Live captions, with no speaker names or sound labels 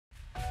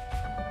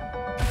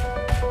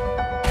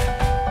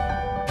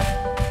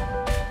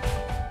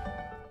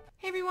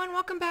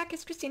welcome back.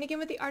 It's Christine again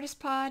with the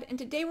Artist Pod, and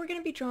today we're going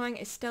to be drawing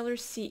a Steller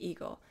sea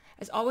eagle.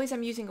 As always,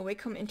 I'm using a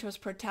Wacom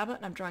Intuos Pro tablet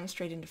and I'm drawing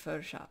straight into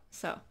Photoshop.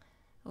 So,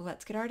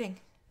 let's get arting.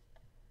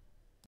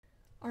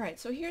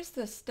 Alright, so here's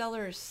the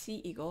Steller sea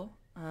eagle.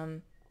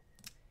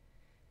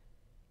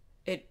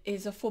 It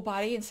is a full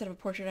body instead of a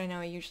portrait. I know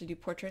I usually do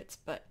portraits,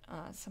 but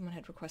someone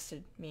had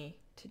requested me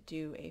to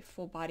do a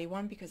full body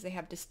one because they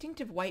have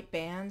distinctive white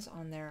bands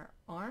on their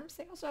arms.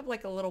 They also have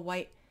like a little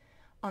white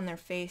on their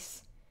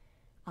face.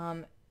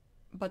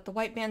 But the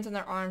white bands on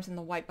their arms and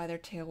the white by their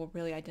tail will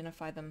really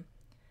identify them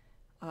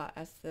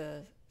as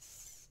the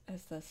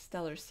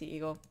Steller sea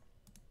eagle.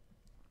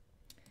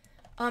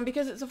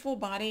 Because it's a full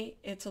body,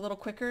 it's a little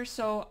quicker,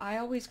 so I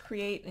always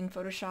create in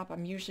Photoshop.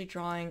 I'm usually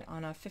drawing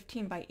on a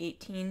 15 by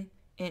 18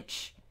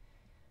 inch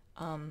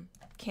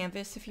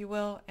canvas, if you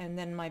will, and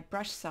then my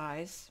brush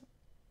size,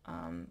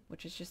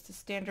 which is just a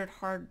standard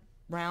hard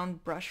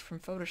round brush from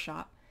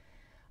Photoshop,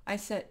 I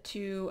set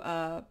to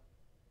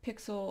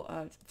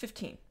pixel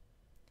 15.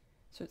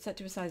 So it's set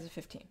to a size of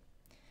 15.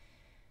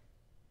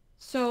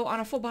 So on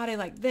a full body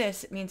like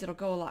this, it means it'll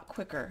go a lot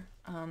quicker.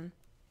 And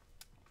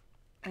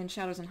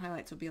shadows and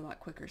highlights will be a lot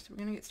quicker. So we're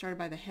going to get started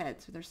by the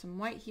head. So there's some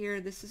white here.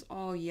 This is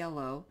all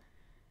yellow.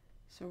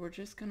 So we're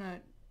just going to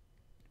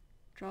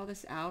draw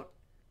this out,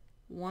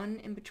 one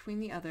in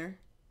between the other,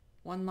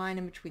 one line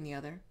in between the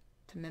other,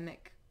 to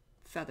mimic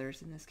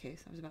feathers in this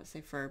case. I was about to say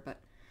fur, but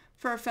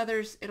for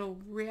feathers, it'll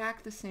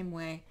react the same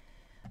way.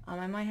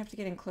 I might have to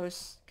get in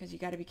close because you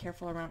got to be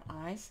careful around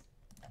eyes.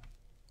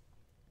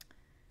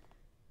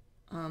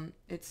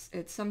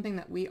 It's something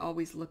that we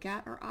always look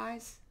at, our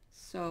eyes.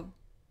 So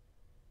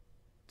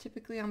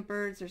typically on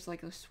birds, there's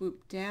like a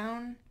swoop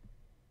down,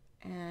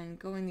 and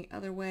going the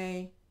other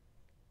way,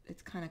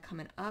 it's kind of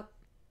coming up.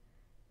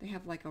 They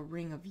have like a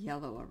ring of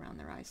yellow around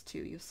their eyes too.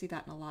 You'll see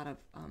that in a lot of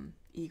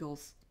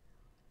eagles.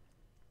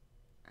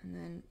 And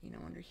then, you know,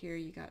 under here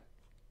you got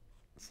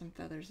some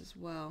feathers as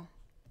well.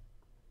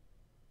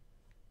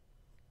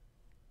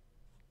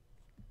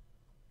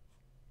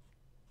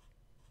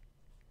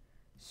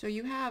 So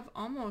you have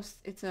almost,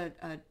 it's a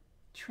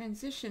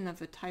transition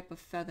of a type of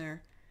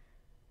feather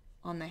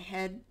on the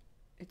head.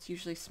 It's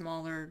usually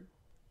smaller,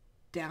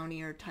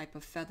 downier type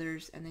of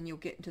feathers, and then you'll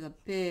get into the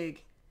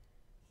big,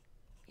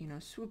 you know,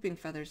 swooping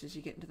feathers as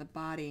you get into the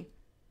body.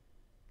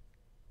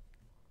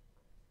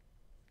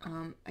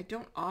 I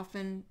don't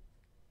often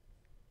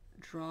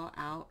draw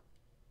out,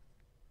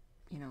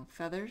 you know,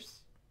 feathers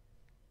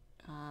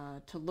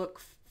to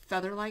look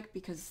feather-like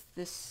because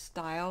this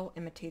style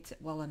imitates it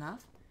well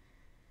enough.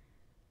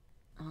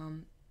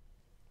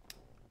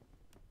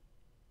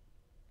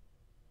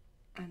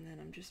 And then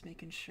I'm just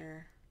making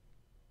sure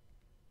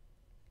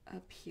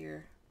up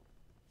here,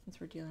 since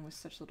we're dealing with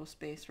such little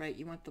space, right?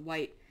 You want the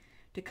white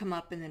to come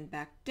up and then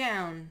back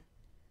down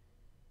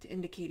to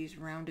indicate he's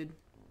rounded.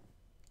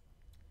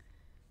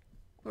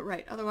 But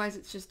right, otherwise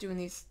it's just doing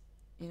these,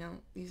 you know,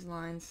 these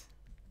lines.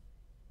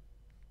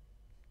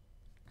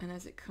 And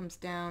as it comes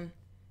down,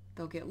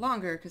 they'll get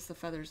longer because the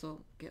feathers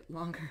will get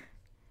longer.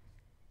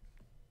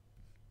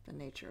 The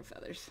nature of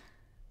feathers,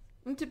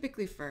 and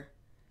typically fur.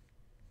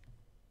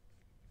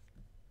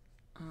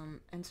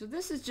 And so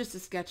this is just a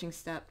sketching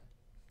step.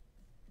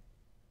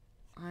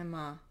 I'm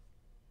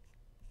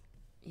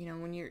you know,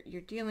 when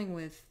you're dealing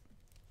with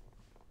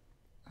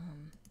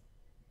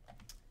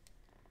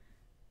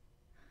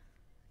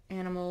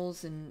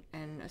animals and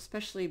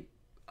especially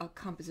a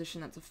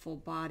composition that's a full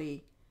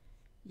body,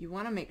 you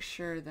want to make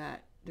sure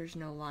that there's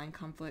no line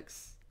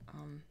conflicts.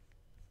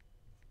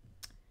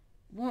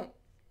 Won't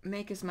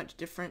make as much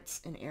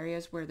difference in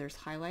areas where there's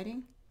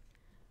highlighting,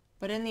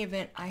 but in the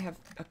event I have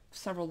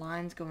several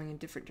lines going in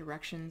different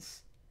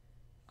directions,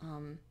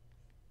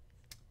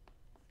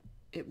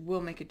 it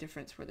will make a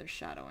difference where there's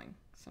shadowing.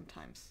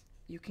 Sometimes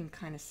you can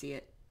kind of see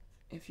it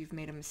if you've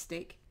made a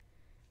mistake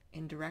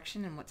in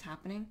direction and what's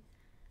happening.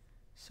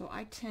 So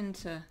I tend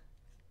to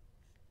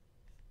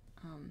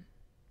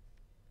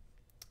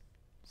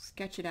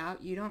sketch it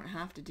out. You don't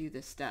have to do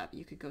this step.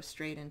 You could go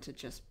straight into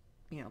just,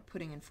 you know,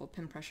 putting in full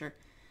pin pressure.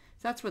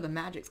 So that's where the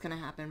magic's going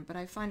to happen, but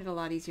I find it a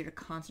lot easier to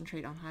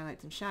concentrate on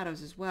highlights and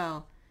shadows as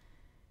well,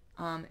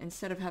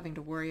 instead of having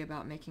to worry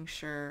about making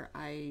sure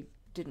I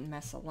didn't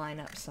mess a line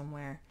up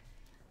somewhere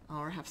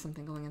or have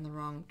something going in the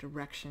wrong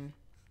direction.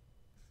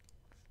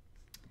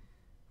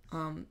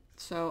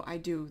 So I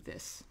do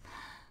this.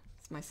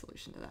 It's my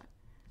solution to that.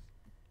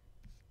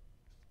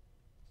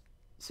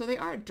 So they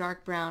are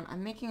dark brown.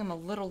 I'm making them a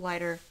little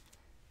lighter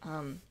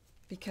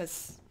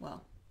because,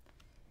 well,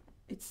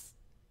 it's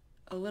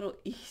a little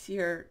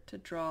easier to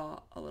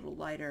draw a little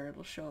lighter.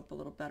 It'll show up a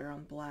little better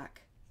on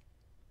black.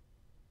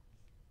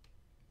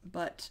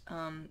 But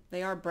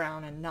they are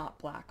brown and not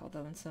black,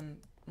 although in some,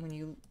 when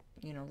you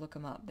know, look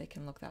them up, they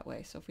can look that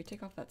way. So if we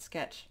take off that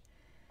sketch,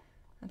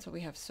 that's what we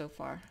have so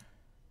far.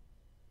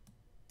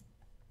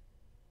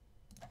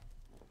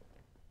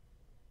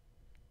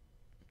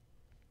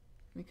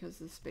 Because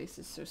the space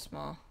is so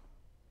small,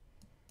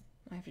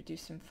 I have to do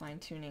some fine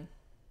tuning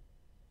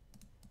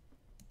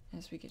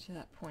as we get to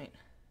that point.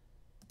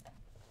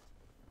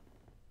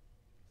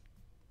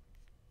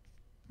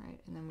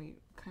 Right, and then we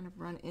kind of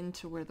run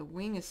into where the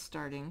wing is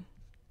starting.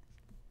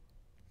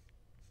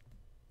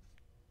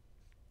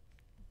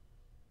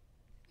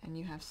 And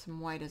you have some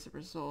white as a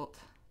result.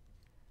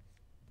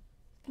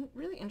 And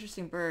really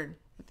interesting bird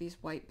with these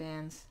white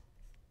bands.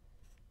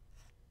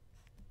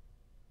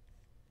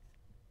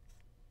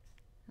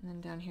 And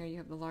then down here you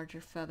have the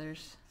larger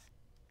feathers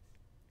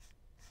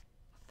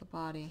of the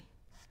body.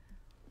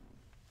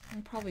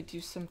 I'll probably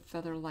do some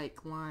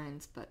feather-like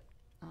lines, but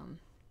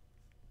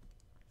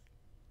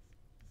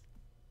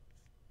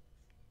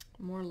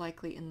more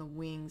likely in the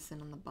wings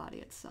than on the body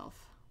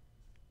itself.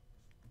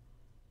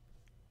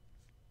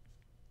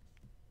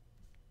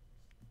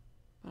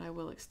 But I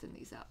will extend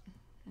these out,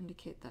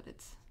 indicate that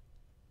it's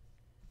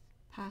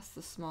past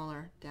the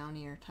smaller,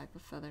 downier type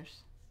of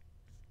feathers.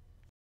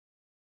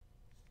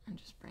 And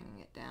just bringing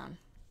it down.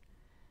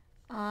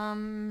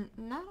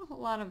 Not a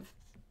whole lot of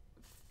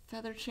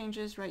feather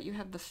changes, right? You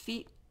have the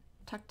feet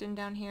tucked in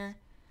down here,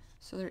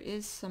 so there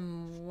is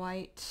some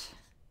white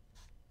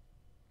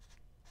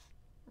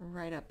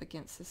right up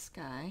against the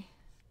sky,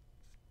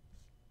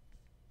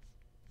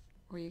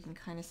 where you can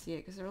kind of see it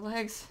because their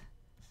legs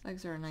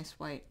are a nice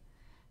white.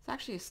 It's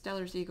actually a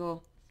Steller's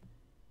eagle,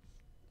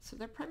 so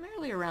they're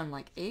primarily around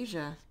like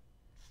Asia,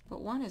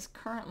 but one is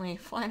currently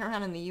flying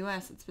around in the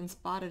US. It's been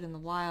spotted in the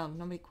wild.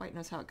 Nobody quite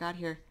knows how it got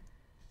here.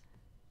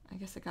 I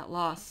guess it got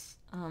lost.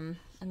 And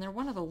they're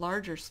one of the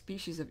larger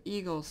species of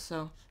eagles,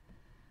 so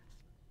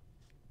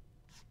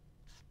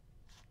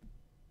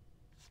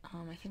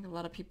I think a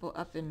lot of people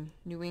up in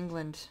New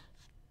England,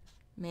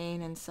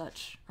 Maine and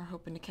such are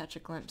hoping to catch a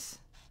glimpse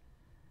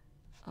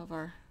of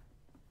our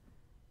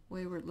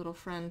wayward little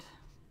friend.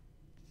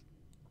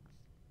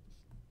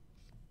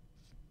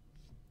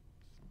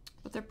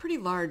 But they're pretty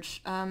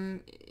large. I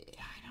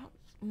don't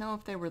know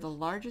if they were the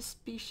largest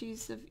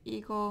species of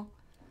eagle,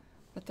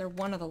 but they're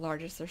one of the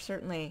largest. They're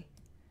certainly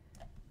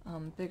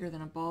bigger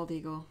than a bald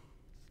eagle.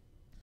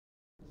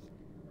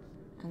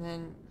 And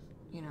then,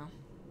 you know,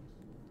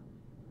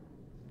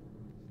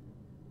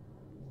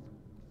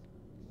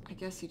 I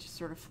guess he just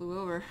sort of flew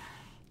over.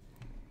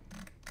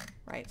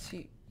 Right, so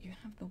you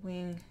have the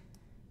wing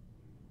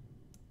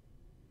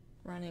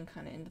running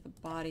kind of into the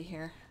body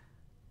here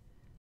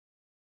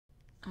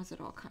as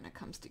it all kind of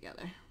comes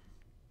together.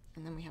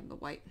 And then we have the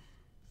white.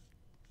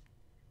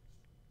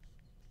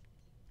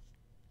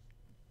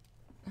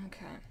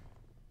 Okay.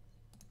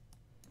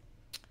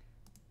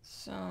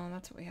 So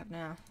that's what we have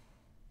now.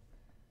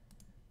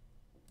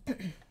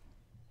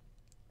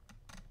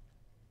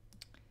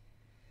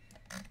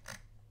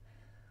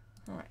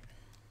 All right.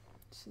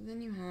 So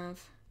then you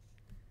have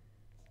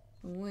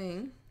the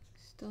wing.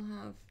 Still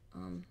have a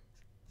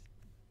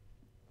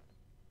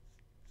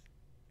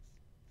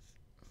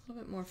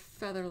little bit more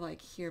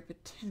feather-like here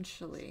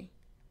potentially.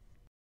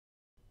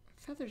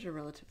 Feathers are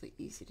relatively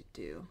easy to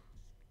do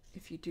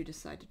if you do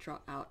decide to draw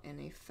out in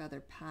a feather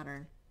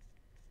pattern.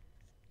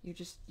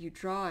 You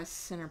draw a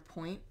center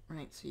point,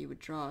 right? So you would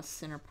draw a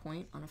center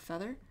point on a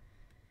feather,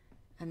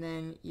 and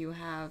then you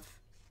have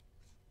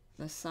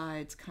the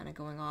sides kind of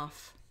going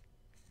off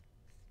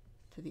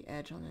to the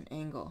edge on an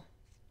angle.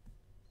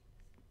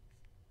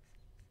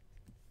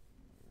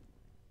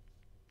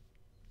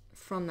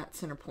 From that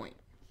center point.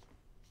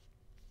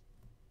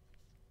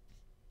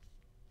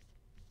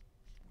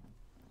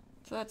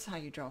 So that's how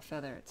you draw a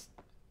feather. It's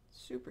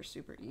super,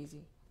 super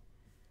easy.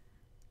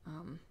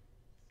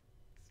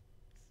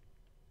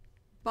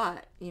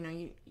 But, you know,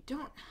 you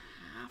don't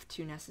have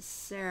to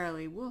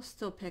necessarily. We'll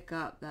still pick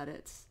up that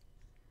it's,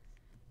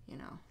 you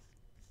know,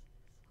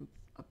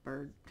 a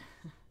bird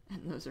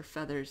and those are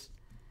feathers.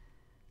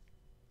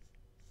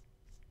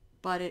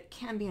 But it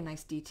can be a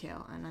nice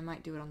detail, and I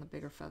might do it on the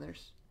bigger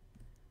feathers.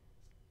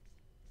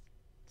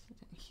 So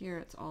here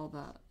it's all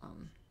the,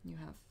 you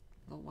have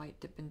the white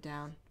dipping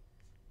down.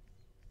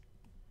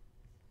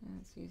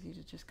 And it's easy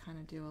to just kind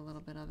of do a little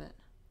bit of it.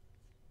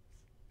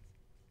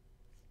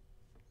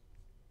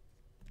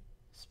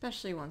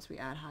 Especially once we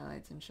add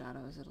highlights and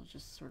shadows, it'll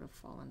just sort of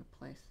fall into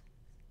place.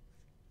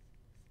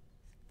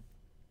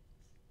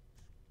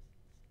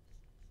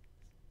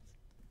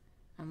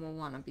 And we'll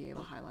want to be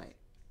able to highlight,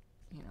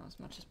 you know, as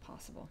much as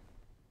possible.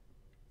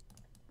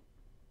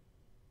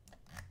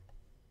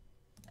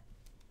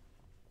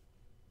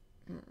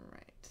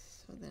 Alright,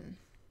 so then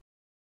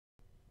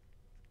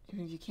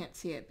if you can't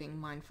see it, being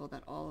mindful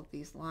that all of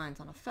these lines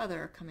on a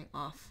feather are coming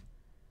off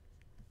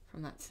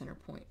from that center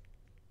point.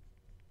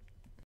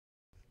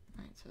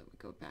 Alright, so that we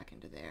go back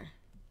into there.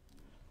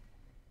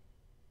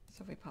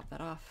 So if we pop that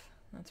off,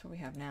 that's what we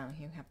have now.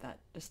 You have that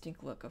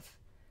distinct look of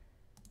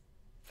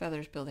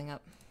feathers building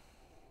up.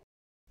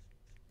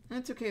 And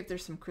it's okay if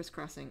there's some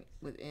crisscrossing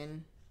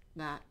within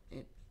that.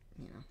 It,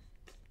 you know,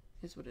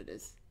 is what it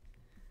is.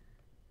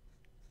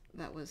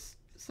 That was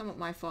somewhat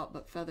my fault,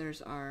 but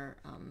feathers are,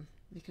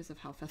 because of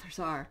how feathers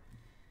are,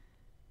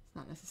 it's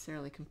not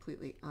necessarily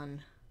completely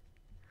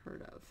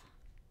unheard of.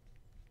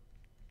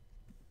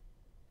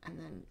 And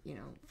then, you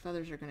know,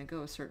 feathers are going to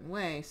go a certain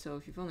way, so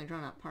if you've only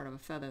drawn out part of a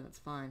feather, that's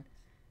fine.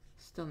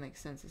 Still makes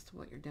sense as to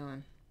what you're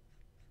doing.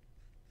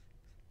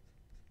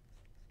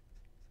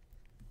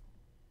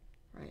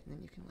 right? And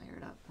then you can layer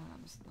it up.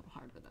 It's a little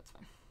hard, but that's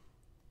fine.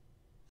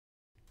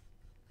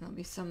 There'll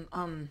be some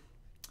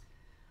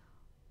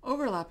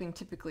overlapping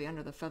typically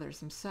under the feathers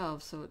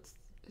themselves, so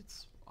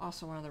it's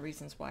also one of the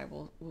reasons why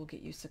we'll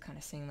get used to kind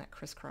of seeing that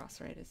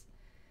crisscross, right? Is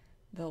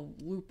they'll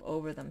loop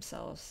over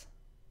themselves.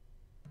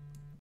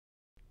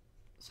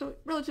 So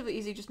relatively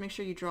easy. Just make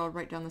sure you draw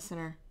right down the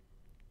center,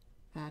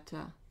 that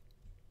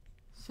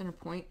center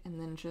point, and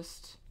then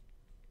just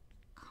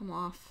come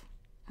off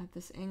at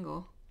this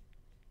angle,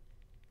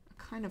 a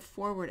kind of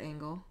forward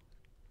angle.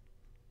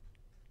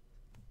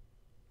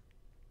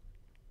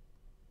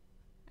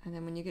 And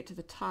then when you get to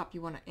the top,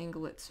 you want to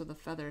angle it so the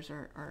feathers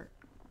are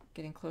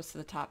getting close to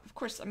the top. Of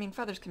course, I mean,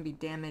 feathers can be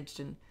damaged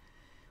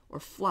or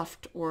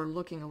fluffed or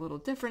looking a little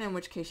different, in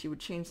which case you would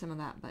change some of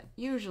that, but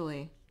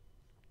usually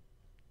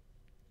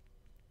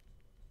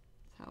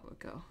that's how it would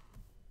go.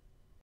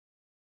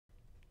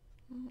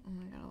 Oh,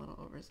 I got a little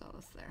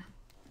overzealous there.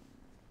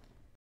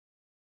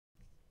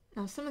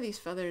 Now some of these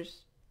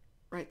feathers,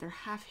 right, they're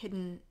half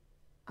hidden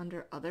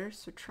under others,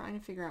 so trying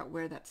to figure out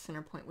where that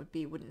center point would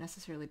be wouldn't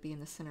necessarily be in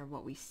the center of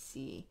what we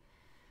see.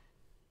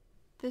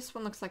 This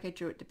one looks like I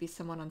drew it to be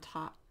somewhat on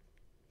top,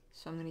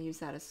 so I'm going to use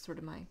that as sort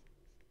of my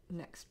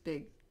next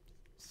big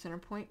center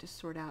point to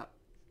sort out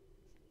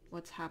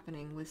what's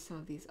happening with some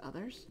of these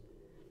others.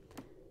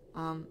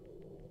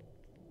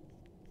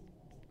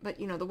 But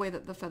you know, the way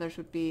that the feathers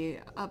would be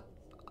up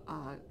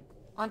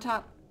on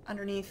top,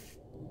 underneath.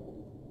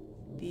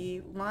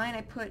 The line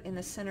I put in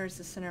the center is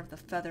the center of the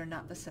feather,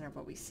 not the center of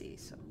what we see.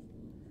 So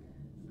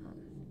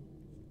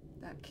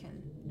that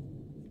can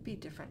be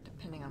different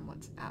depending on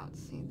what's out.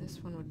 See,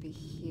 this one would be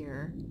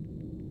here,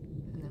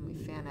 and then we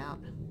fan out,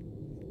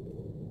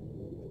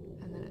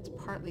 and then it's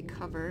partly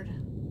covered.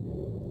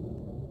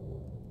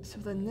 So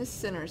then this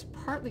center is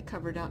partly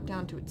covered out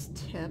down to its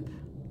tip.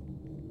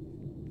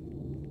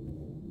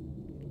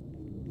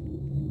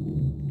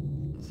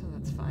 So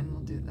that's fine,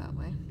 we'll do it that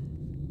way.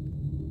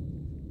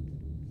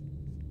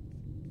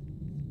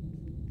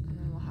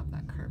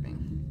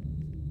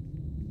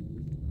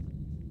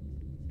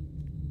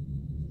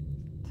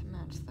 To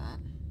match that.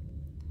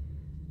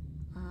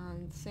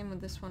 Same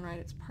with this one, right?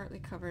 It's partly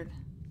covered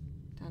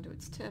down to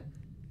its tip.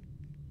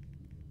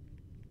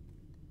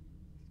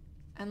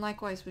 And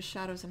likewise with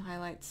shadows and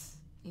highlights,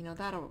 you know,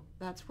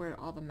 that's where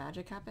all the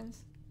magic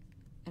happens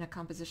in a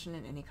composition,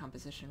 in any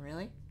composition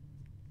really.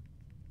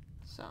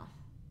 So,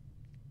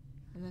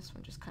 and this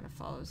one just kind of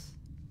follows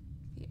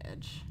the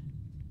edge.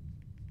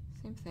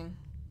 Same thing.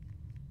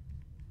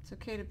 It's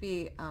okay to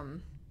be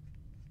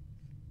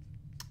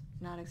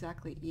not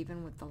exactly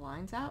even with the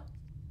lines out.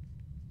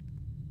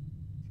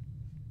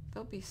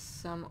 There'll be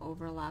some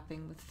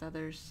overlapping with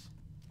feathers.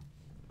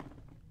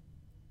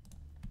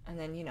 And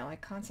then, you know, I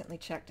constantly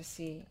check to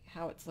see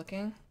how it's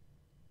looking.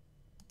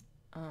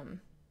 So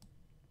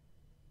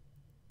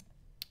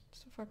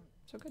far,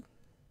 so good.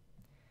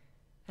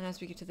 And as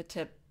we get to the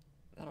tip,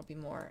 that'll be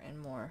more and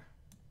more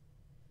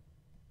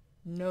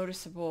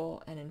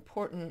noticeable and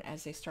important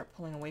as they start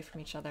pulling away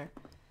from each other.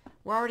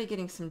 We're already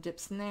getting some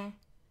dips in there,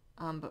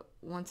 but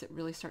once it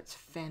really starts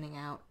fanning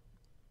out,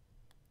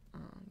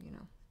 you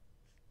know.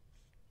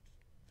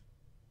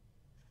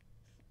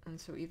 And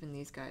so even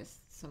these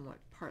guys somewhat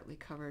partly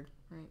covered,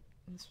 right?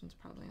 And this one's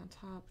probably on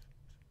top,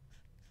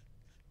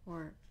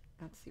 or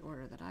that's the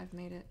order that I've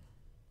made it.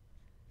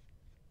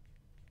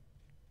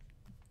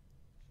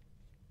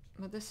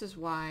 But this is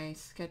why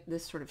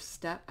this sort of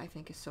step I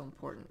think is so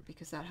important,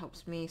 because that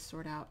helps me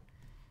sort out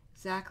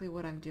exactly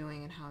what I'm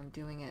doing and how I'm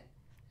doing it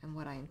and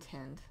what I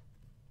intend.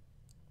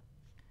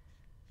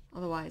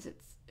 Otherwise it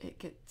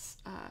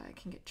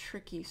can get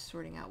tricky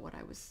sorting out what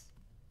I was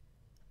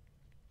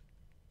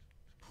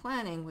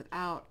planning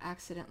without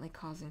accidentally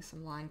causing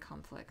some line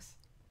conflicts.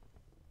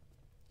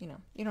 You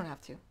know, you don't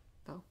have to,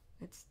 though.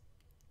 It's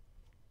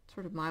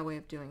sort of my way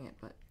of doing it,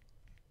 but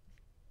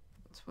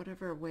it's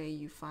whatever way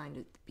you find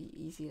it to be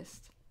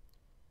easiest.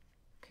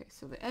 Okay,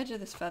 so the edge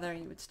of this feather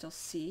you would still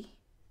see,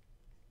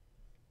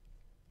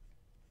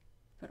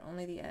 but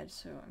only the edge,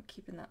 so I'm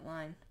keeping that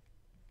line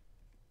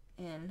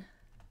in.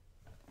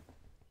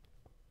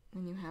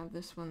 And you have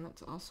this one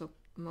that's also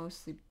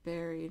mostly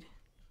buried.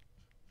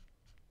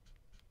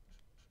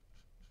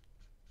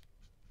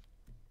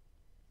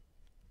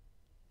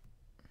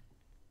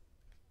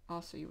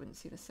 Also, you wouldn't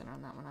see the center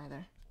on that one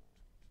either,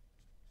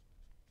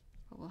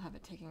 but we'll have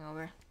it taking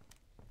over.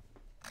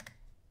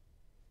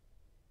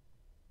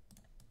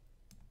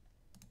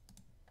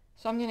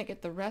 So I'm going to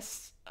get the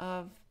rest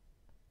of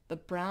the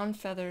brown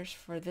feathers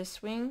for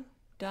this wing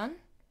done,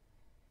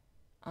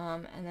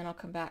 and then I'll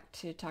come back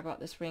to talk about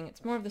this wing.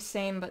 It's more of the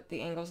same, but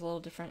the angle's a little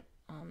different.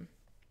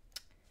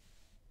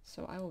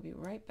 So I will be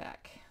right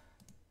back.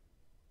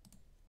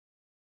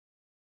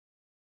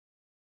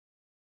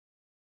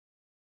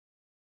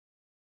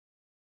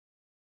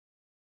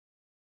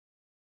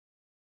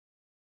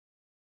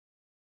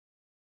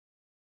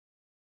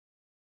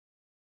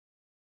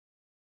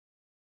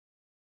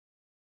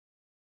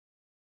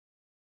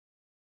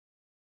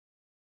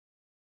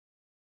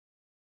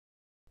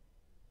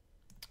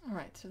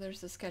 Alright, so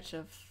there's the sketch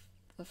of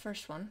the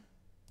first one.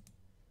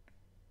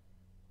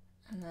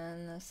 And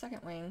then the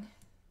second wing,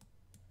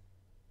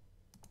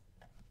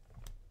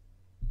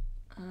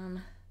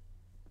 so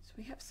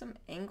we have some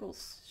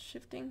angles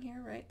shifting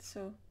here, right?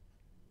 So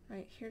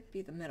right here would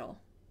be the middle,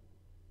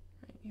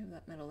 right? You have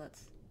that middle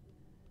that's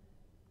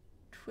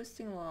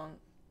twisting along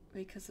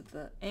because of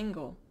the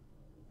angle.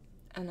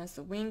 And as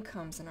the wing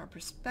comes and our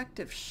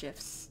perspective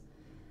shifts,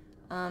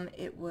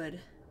 it would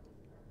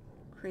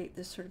create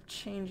this sort of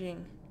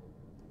changing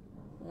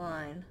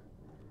line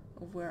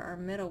of where our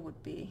middle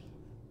would be.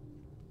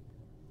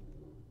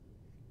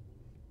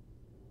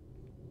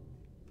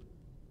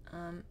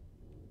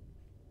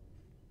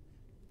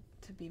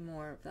 To be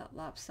more of that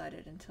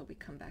lopsided until we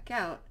come back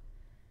out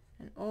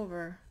and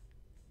over,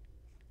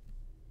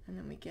 and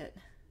then we get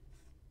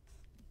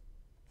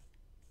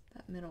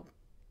that middle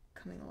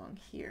coming along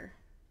here.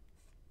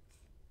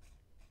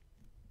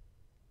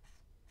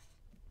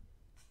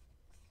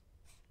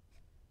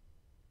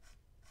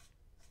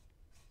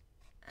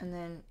 And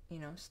then, you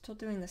know, still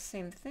doing the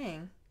same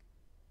thing.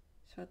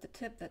 So at the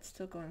tip, that's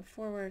still going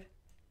forward,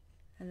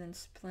 and then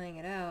splaying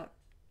it out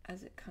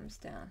as it comes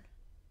down.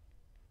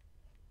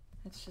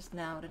 It's just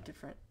now at a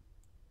different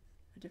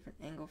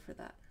angle for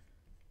that.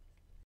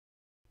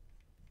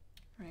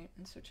 Right,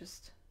 and so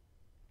just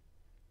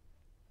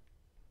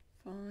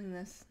following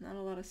this, not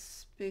a lot of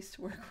space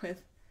to work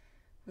with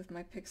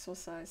my pixel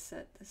size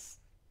set this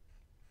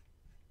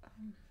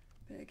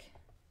big.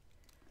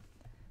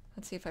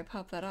 Let's see if I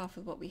pop that off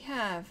with what we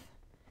have,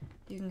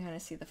 you can kind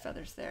of see the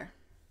feathers there.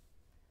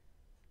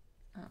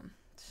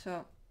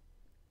 So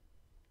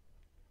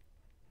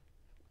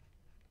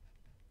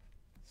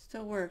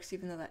still works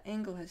even though that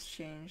angle has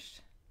changed.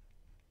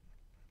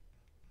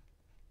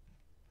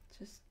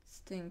 Just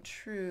staying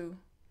true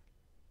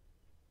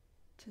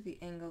to the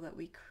angle that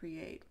we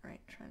create, right?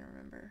 Trying to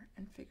remember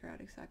and figure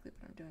out exactly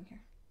what I'm doing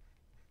here.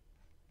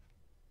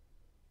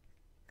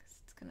 Because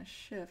it's going to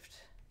shift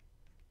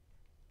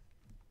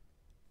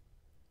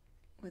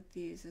with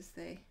these as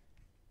they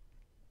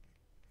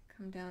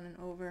come down and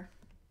over.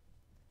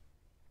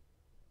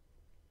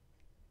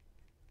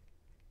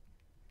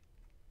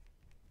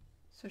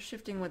 So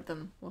shifting with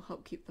them will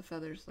help keep the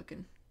feathers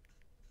looking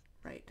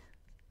right,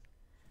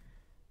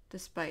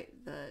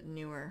 despite the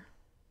new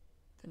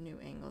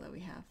angle that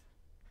we have.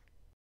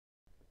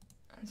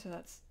 And so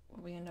that's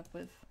what we end up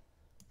with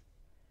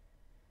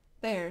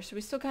there. So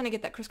we still kind of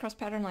get that crisscross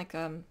pattern like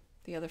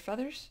the other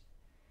feathers.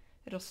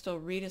 It'll still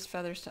read as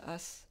feathers to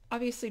us.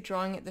 Obviously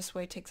drawing it this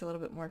way takes a little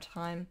bit more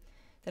time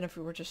than if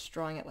we were just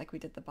drawing it like we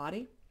did the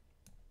body.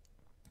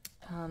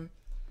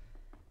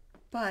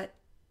 But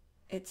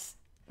it's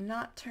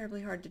not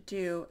terribly hard to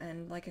do,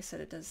 and like I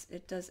said,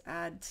 it does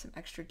add some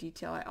extra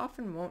detail. I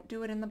often won't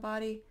do it in the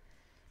body.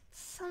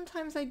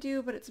 Sometimes I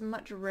do, but it's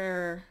much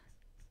rarer.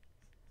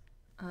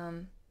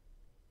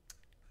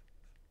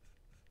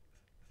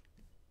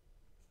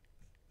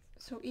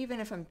 So even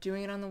if I'm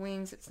doing it on the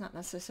wings, it's not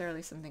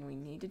necessarily something we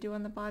need to do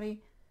on the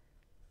body.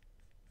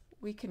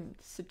 We can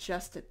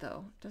suggest it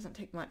though. It doesn't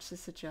take much to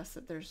suggest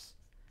that there's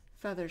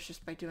feathers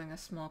just by doing a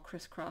small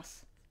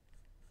crisscross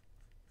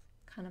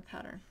kind of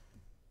pattern.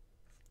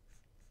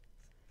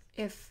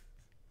 If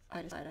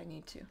I decide I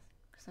need to,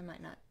 because I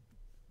might not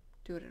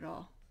do it at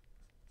all.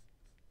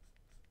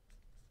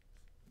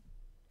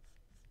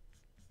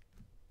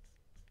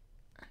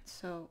 And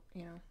so,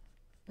 you know,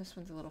 this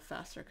one's a little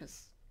faster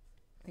because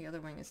the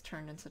other wing is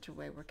turned in such a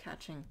way we're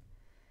catching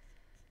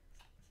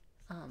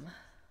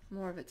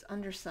more of its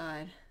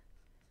underside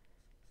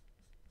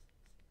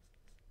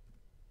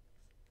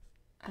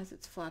as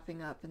it's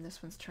flapping up, and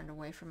this one's turned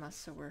away from us,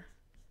 so we're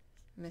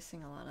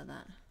missing a lot of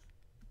that.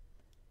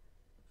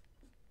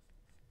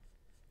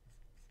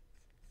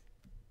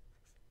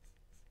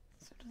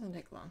 So it doesn't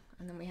take long.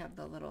 And then we have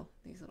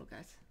these little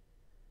guys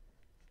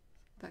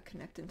that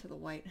connect into the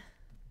white.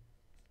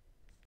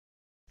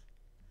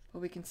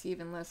 But we can see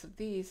even less of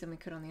these than we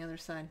could on the other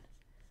side.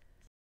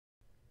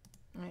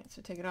 Alright,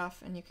 so take it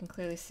off and you can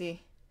clearly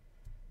see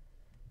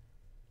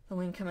the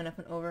wing coming up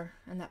and over,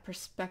 and that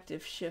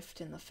perspective shift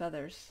in the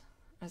feathers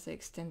as they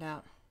extend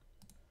out.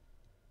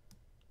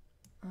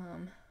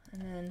 And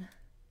then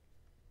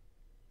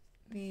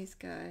these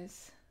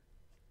guys,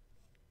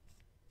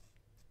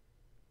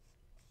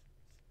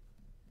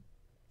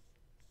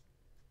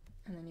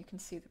 and then you can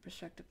see the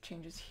perspective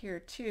changes here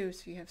too,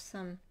 so you have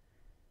some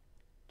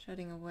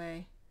jutting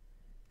away,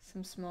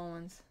 some small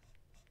ones.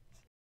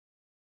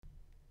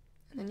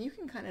 And then you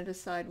can kind of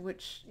decide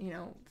which, you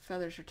know,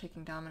 feathers are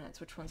taking dominance,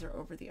 which ones are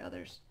over the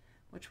others,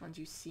 which ones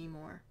you see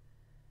more.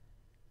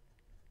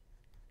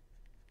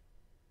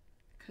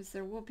 Because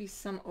there will be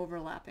some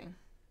overlapping,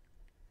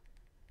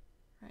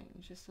 right?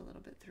 Just a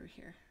little bit through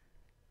here.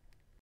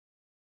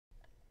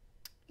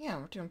 Yeah,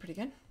 we're doing pretty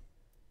good.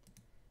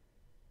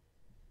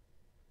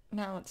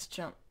 Now let's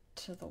jump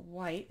to the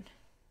white.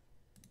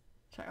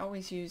 So I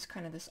always use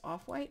kind of this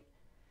off-white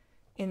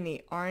in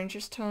the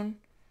orangish tone.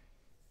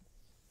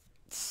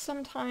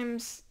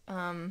 Sometimes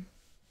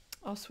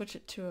I'll switch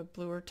it to a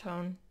bluer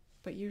tone,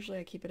 but usually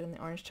I keep it in the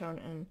orange tone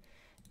and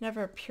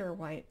never a pure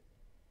white.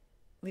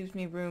 leaves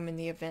me room in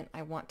the event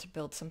I want to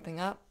build something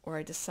up, or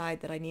I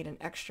decide that I need an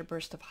extra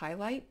burst of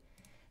highlight.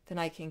 Then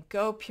I can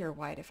go pure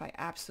white if I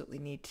absolutely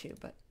need to,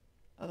 but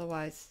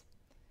otherwise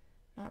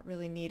not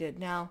really needed.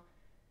 Now,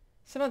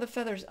 some of the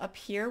feathers up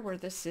here where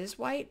this is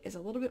white is a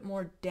little bit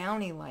more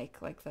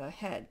downy-like the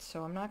head,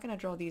 so I'm not going to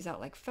draw these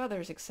out like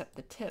feathers except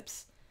the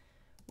tips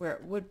where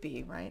it would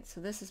be, right? So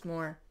this is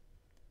more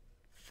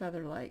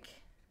feather-like,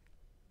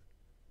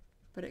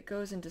 but it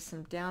goes into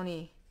some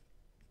downy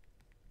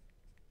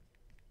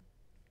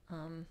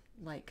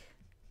like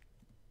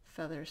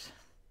feathers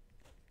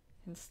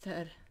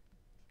instead.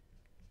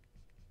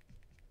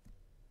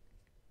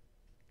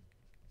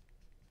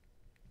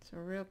 So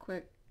real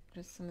quick,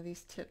 just some of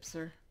these tips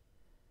are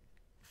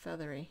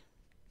feathery,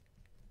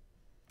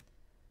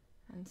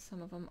 and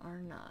some of them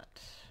are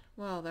not.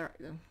 Well,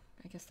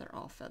 I guess they're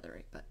all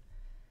feathery, but.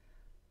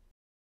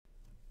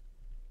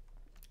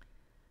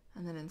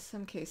 And then in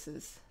some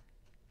cases,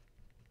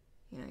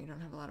 you know, you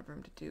don't have a lot of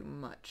room to do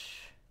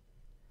much.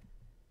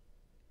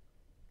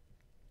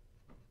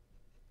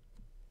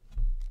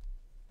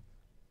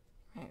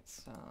 Right,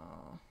 so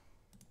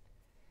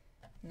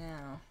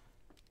now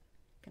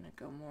I'm gonna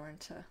go more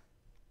into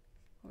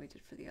what we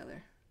did for the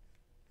other.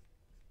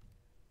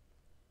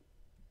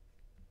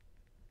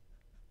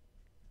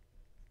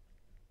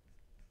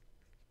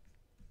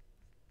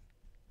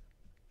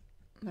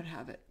 But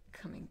have it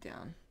coming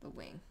down the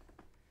wing,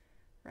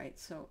 right?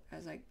 So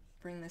as I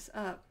bring this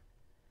up,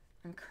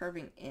 I'm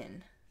curving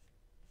in.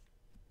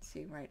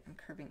 See, right? I'm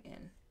curving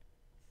in.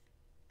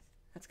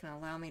 That's going to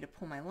allow me to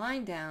pull my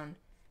line down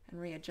and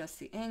readjust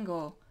the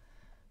angle,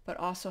 but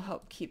also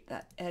help keep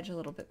that edge a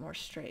little bit more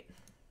straight.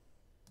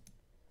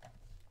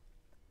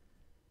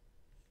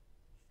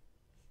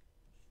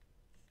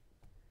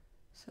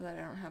 So that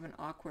I don't have an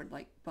awkward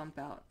like bump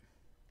out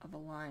of a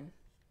line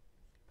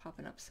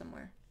popping up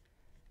somewhere,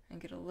 and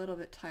get a little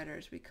bit tighter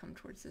as we come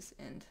towards this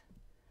end.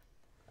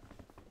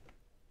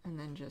 And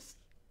then just,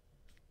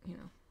 you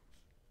know,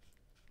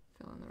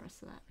 fill in the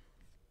rest of that.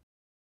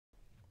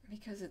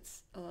 Because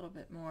it's a little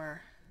bit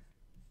more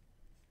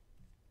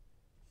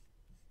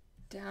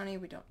downy,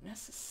 we don't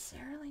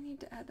necessarily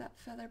need to add that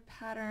feather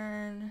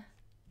pattern.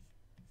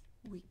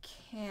 We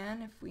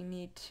can if we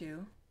need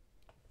to.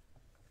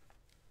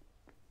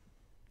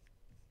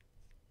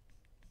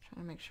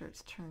 Trying to make sure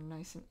it's turned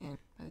nice and in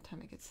by the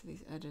time it gets to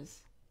these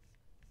edges.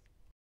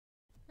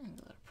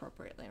 Angle it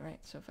appropriately, right?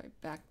 So if I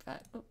back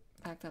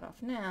that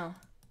off now,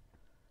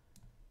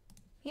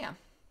 yeah,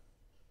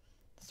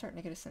 starting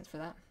to get a sense for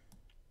that.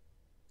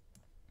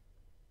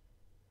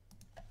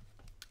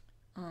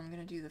 I'm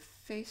going to do the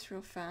face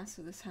real fast,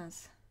 so this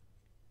has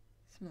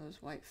some of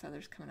those white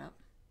feathers coming up.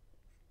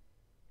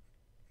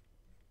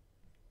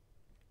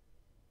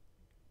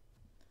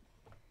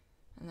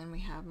 And then we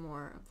have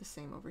more of the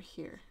same over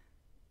here.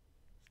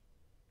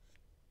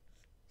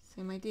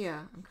 Same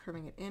idea, I'm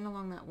curving it in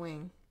along that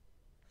wing,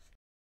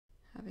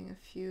 having a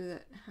few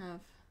that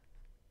have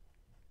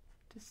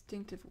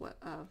distinctive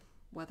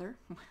feather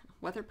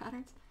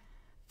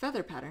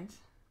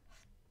patterns,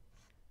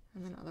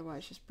 and then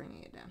otherwise just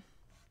bringing it down.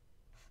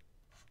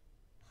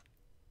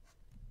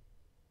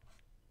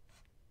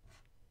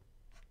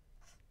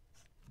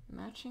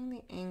 Matching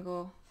the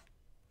angle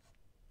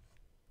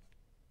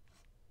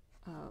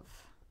of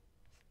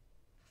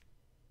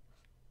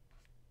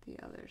the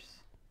others,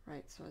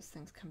 right? So as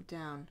things come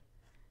down,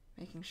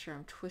 making sure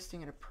I'm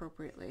twisting it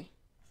appropriately,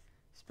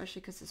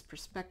 especially because this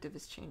perspective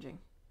is changing,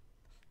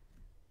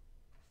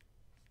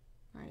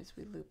 right, as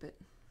we loop it.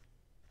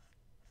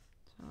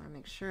 So I want to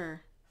make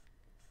sure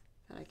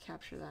that I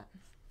capture that.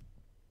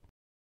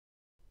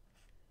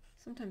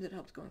 Sometimes it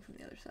helps going from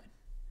the other side.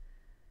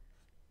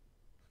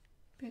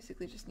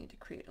 Basically just need to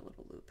create a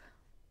little loop.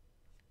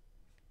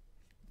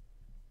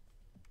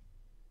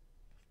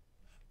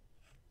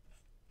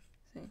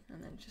 See,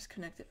 and then just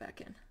connect it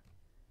back in.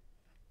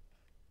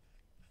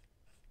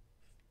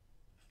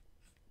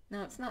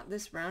 Now it's not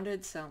this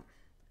rounded, so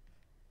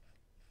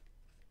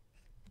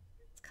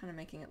it's kind of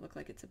making it look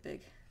like it's a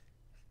big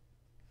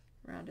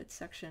rounded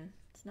section.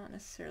 It's not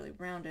necessarily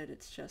rounded,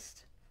 it's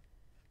just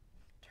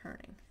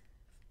turning.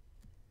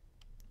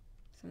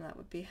 So that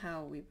would be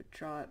how we would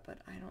draw it, but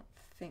I don't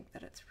think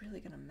that it's really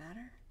going to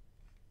matter.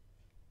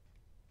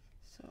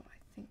 So I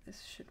think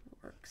this should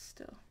work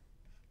still.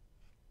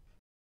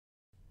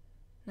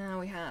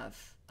 Now we have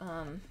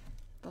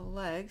the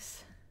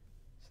legs.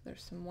 So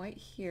there's some white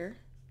here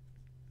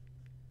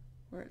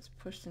where it's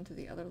pushed into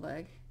the other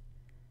leg,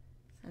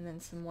 and then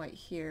some white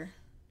here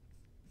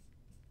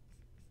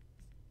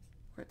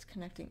where it's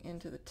connecting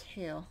into the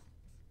tail.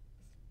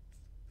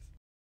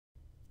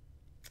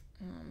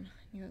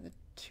 You have the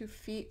 2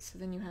 feet, so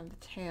then you have the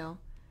tail.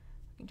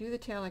 You can do the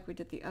tail like we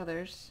did the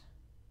others.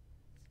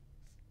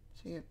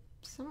 So you have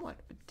somewhat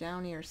a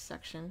downier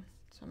section,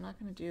 so I'm not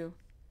going to do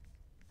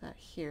that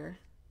here.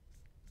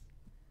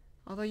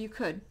 Although you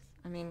could.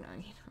 I mean,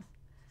 you know,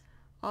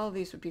 all of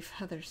these would be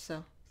feathers,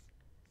 so.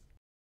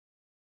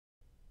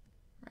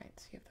 Right,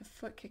 so you have the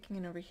foot kicking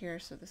in over here,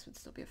 so this would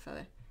still be a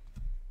feather.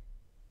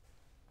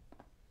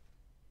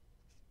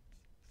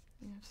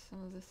 We have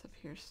some of this up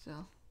here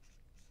still.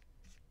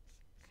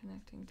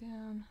 Connecting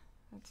down.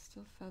 That's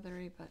still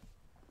feathery, but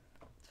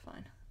it's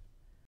fine.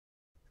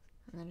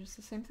 And then just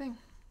the same thing.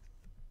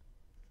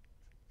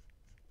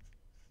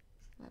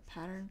 That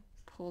pattern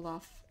pulled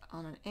off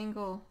on an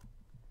angle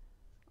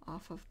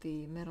off of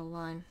the middle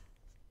line.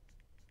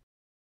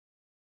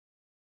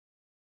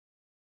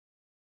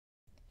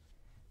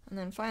 And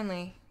then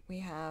finally we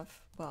have,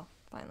 well,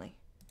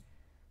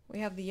 we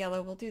have the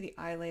yellow. We'll do the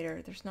eye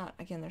later. There's not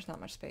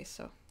much space,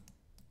 so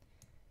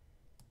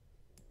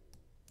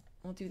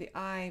we'll do the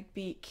eye,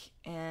 beak,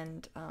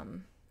 and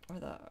or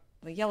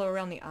the yellow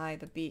around the eye,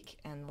 the beak,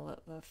 and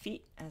the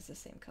feet as the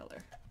same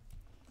color.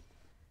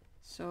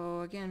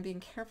 So again, being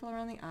careful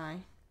around the eye.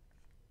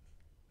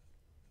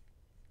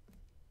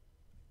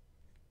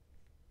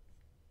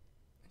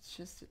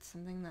 It's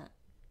something that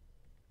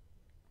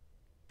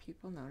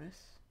people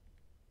notice.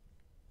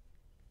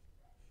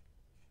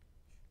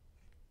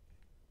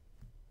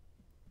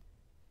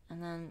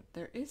 And then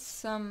there is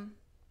some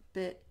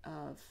bit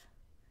of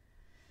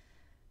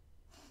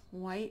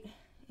white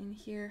in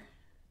here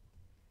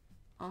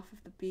off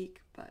of the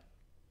beak, but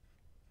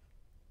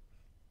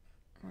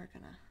we're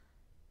gonna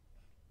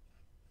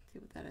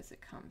deal with that as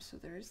it comes. So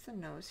there is the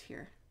nose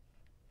here.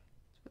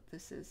 That's what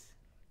this is.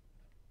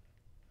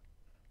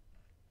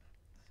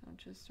 So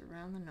just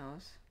around the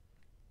nose.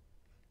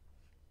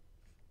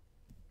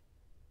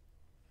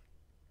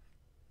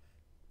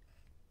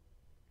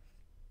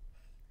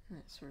 And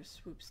it sort of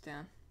swoops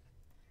down.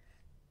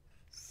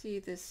 See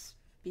this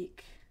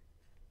beak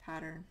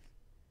pattern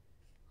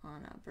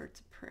on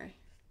birds of prey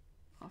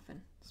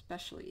often,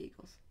 especially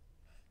eagles.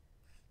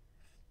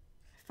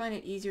 I find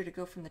it easier to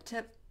go from the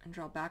tip and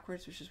draw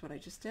backwards, which is what I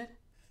just did,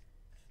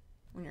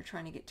 when you're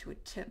trying to get to a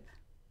tip.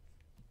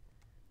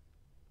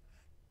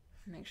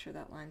 Make sure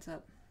that lines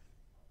up.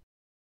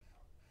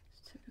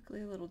 There's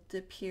typically a little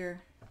dip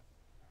here,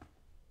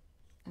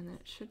 and then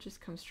it should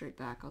just come straight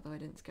back, although I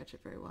didn't sketch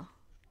it very well.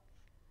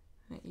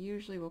 And it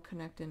usually will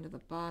connect into the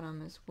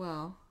bottom as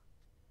well,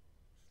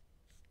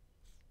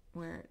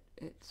 where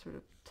it sort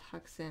of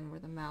tucks in where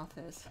the mouth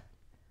is.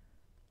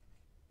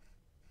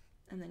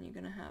 And then you're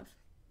going to have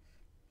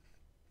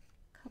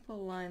a couple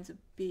of lines of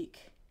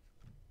beak.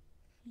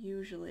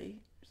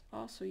 Usually, there's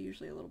also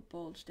usually a little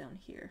bulge down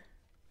here.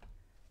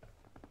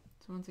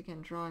 So once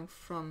again, drawing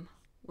from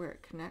where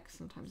it connects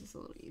sometimes is a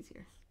little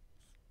easier.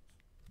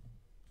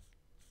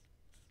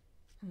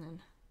 And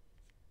then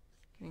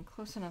getting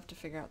close enough to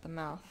figure out the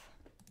mouth.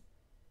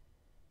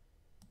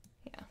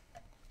 Yeah.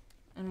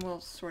 And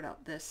we'll sort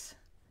out this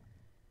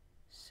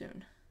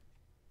soon.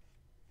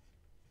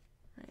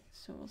 Right,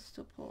 so we'll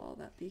still pull all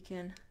that beak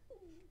in.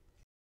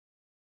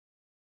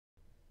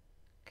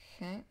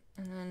 Okay,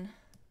 and then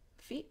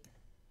feet.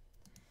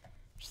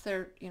 Just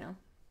they're, you know,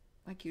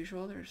 like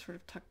usual, they're sort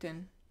of tucked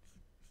in.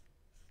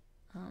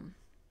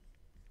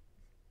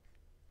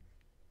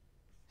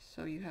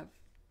 So you have,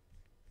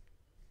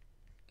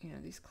 you know,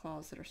 these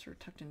claws that are sort of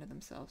tucked into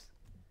themselves.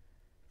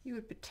 You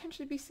would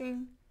potentially be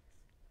seeing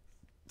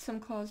some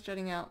claws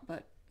jutting out,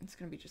 but it's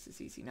going to be just as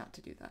easy not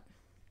to do that.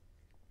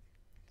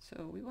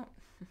 So we won't.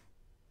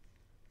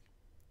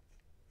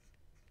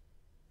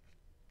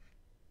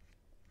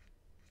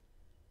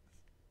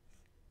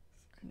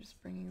 I'm just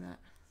bringing that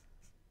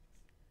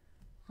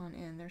on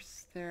in.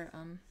 They're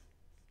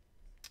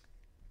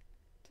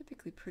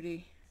typically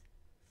pretty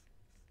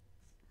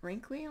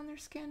wrinkly on their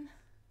skin,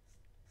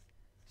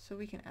 so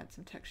we can add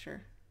some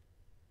texture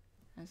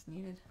as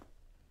needed.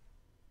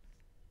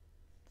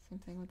 Same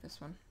thing with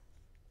this one.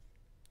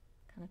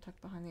 Kind of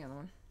tucked behind the other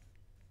one.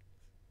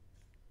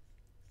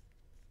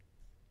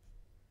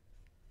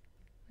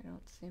 I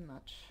don't see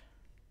much.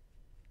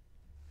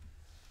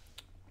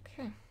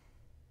 Okay.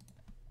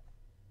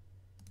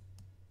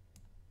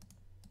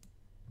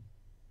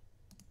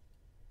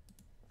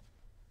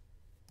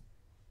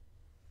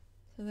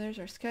 So there's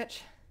our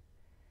sketch.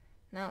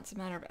 Now it's a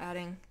matter of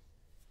adding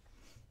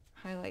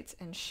highlights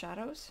and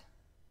shadows.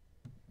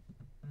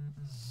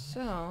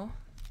 So,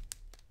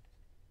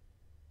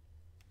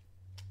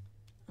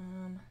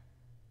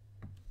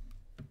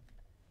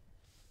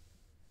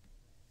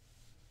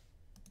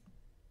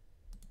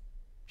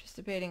 just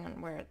debating on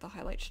where the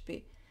highlight should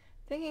be.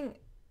 Thinking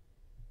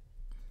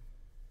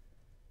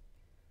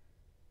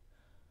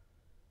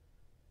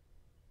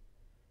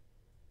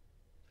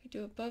if we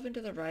do above and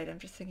to the right, I'm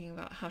just thinking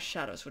about how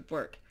shadows would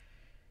work.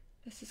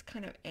 This is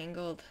kind of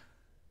angled.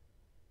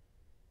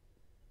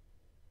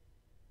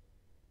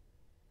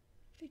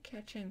 Be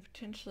catching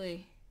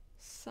potentially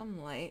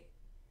some light,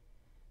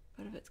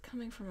 but if it's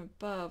coming from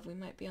above, we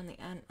might be on the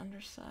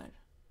underside.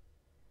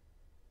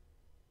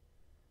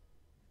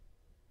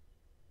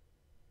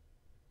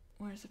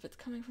 Whereas if it's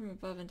coming from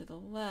above and to the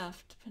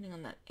left, depending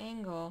on that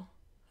angle,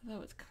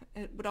 although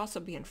it would also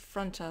be in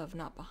front of,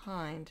 not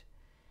behind.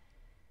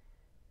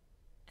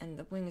 And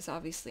the wing is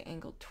obviously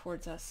angled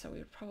towards us, so we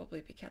would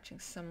probably be catching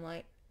some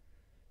light.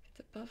 If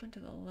it's above and to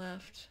the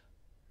left,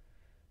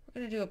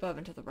 we're going to do above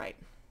and to the right.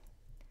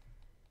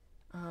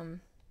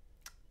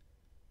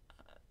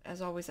 As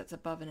always, that's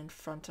above and in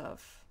front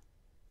of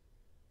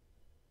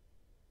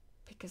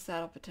because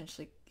that'll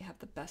potentially have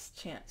the best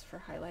chance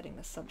for highlighting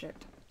the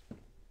subject.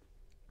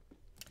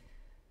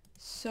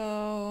 So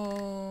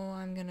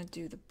I'm gonna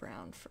do the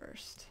brown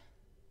first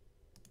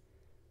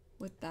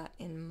with that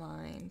in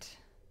mind.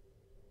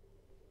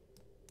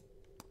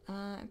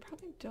 I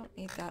probably don't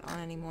need that on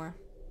anymore.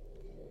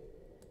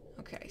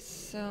 Okay,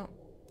 so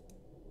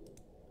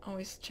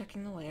always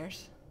checking the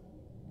layers.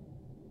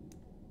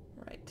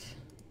 Right.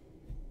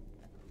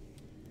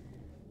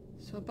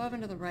 So above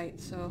and to the right,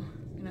 so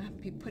I'm gonna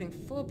be putting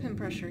full pin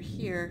pressure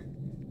here,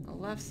 on the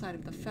left side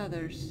of the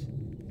feathers,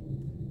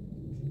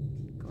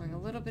 going a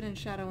little bit in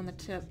shadow on the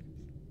tip,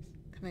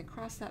 coming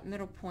across that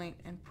middle point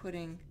and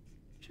putting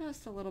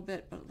just a little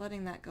bit, but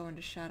letting that go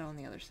into shadow on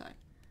the other side.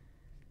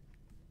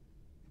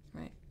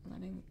 Right,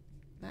 letting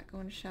that go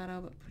into shadow,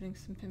 but putting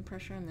some pin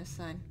pressure on this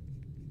side.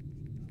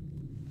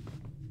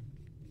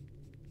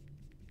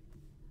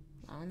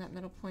 Allowing that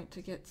middle point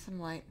to get some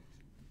light,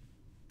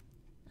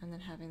 and then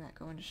having that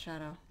go into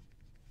shadow,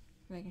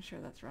 making sure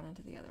that's run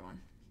into the other one.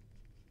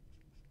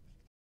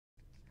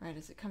 Right,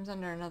 as it comes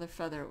under another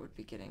feather, it would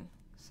be getting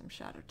some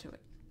shadow to it.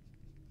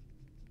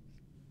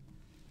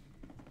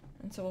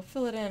 And so we'll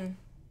fill it in.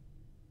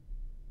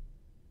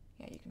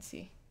 Yeah, you can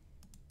see.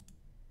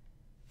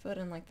 Fill it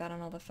in like that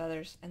on all the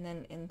feathers, and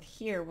then in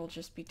here we'll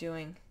just be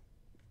doing,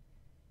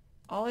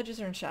 all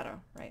edges are in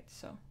shadow, right?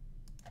 So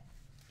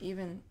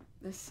even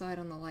this side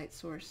on the light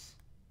source.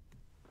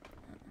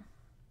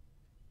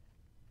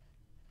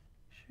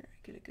 Sure, I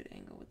get a good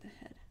angle with the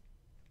head.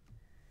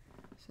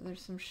 So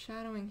there's some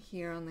shadowing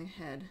here on the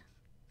head,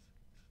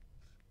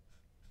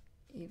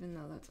 even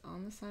though that's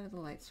on the side of the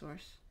light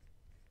source.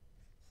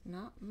 It's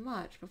not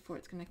much before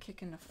it's going to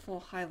kick into full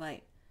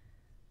highlight.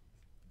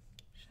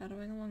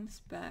 Shadowing along this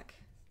back.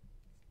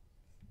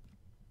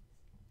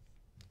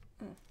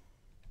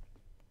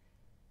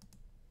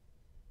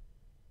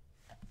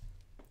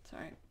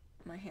 Sorry,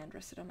 my hand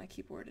rested on my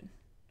keyboard and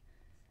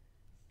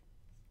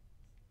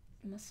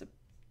must have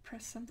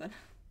pressed something.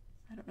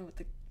 I don't know what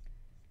the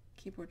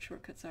keyboard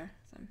shortcuts are,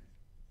 so I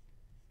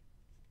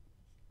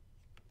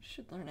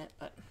should learn it,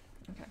 but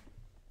okay.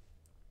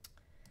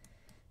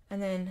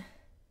 And then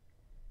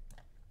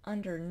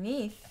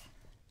underneath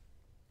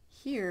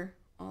here,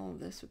 all of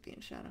this would be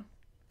in shadow.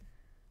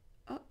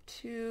 Up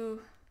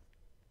to,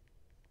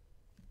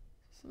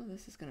 some of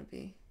this is going to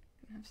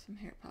have some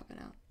hair popping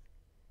out.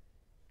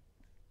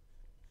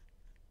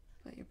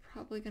 But you're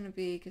probably going to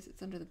be, because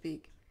it's under the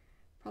beak,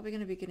 probably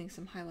going to be getting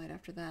some highlight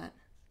after that.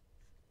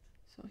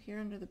 So here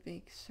under the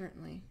beak,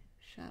 certainly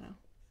shadow.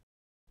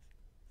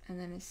 And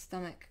then his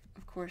stomach,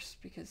 of course,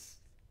 because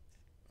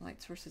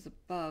light source is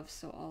above,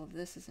 so all of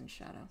this is in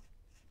shadow.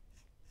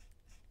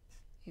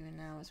 Even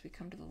now as we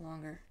come to the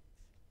longer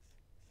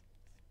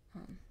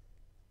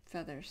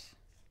feathers.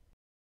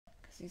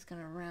 Because he's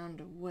going to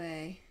round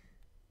away.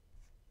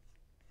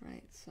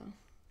 Right, so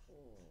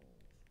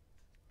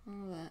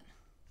all that.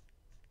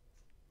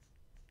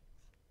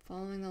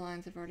 Following the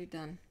lines I've already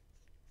done.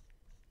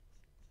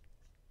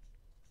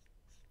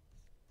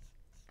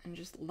 And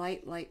just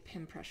light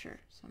pin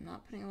pressure. So I'm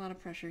not putting a lot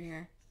of pressure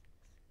here.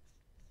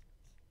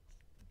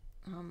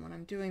 When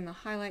I'm doing the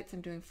highlights,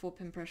 I'm doing full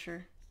pin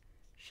pressure.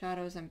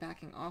 Shadows, I'm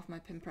backing off my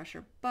pin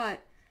pressure.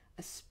 But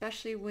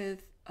especially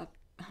with a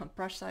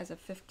brush size of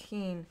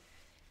 15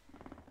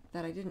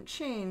 that I didn't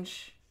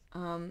change,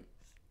 you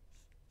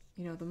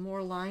know, the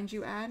more lines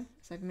you add,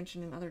 as I've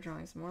mentioned in other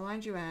drawings, the more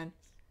lines you add,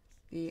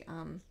 the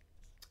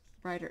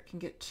brighter it can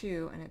get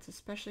too, and it's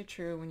especially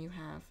true when you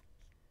have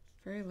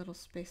very little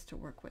space to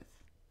work with,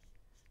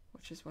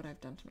 which is what I've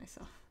done to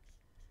myself.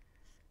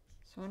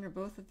 So under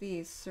both of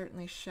these,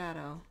 certainly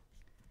shadow.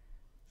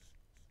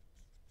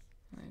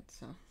 Right,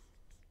 so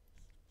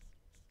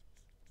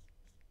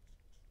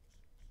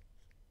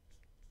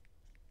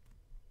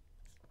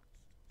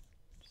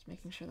just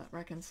making sure that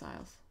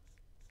reconciles.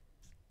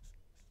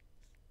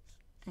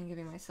 And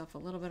giving myself a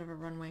little bit of a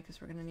runway because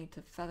we're going to need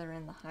to feather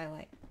in the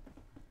highlight.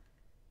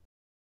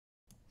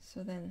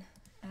 So then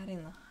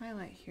adding the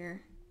highlight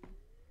here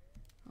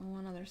on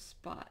one other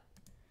spot.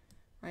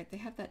 Right, they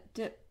have that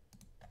dip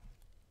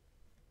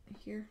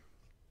here.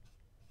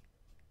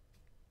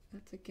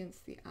 That's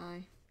against the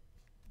eye.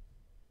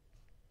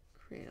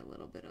 Create a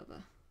little bit of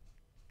a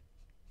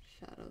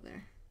shadow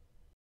there.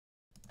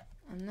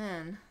 And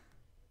then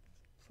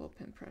full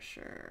pin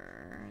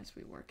pressure as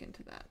we work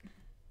into that.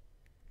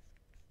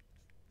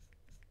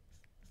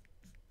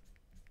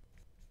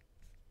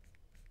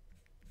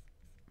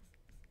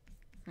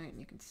 Right, and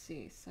you can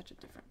see such a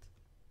difference.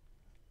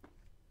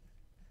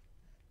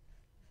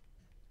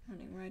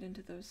 Running right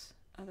into those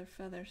other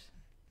feathers.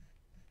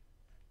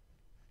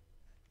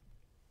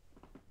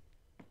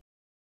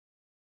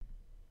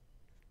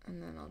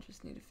 And then I'll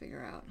just need to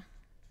figure out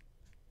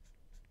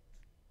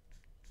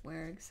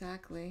where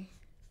exactly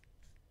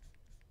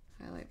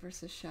highlight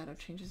versus shadow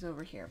changes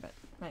over here. But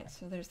right,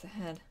 so there's the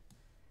head.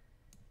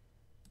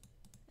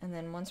 And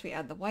then once we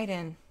add the white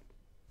in,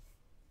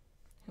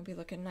 he'll be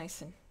looking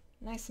nice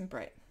and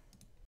bright.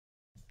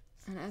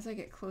 And as I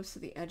get close to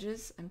the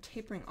edges, I'm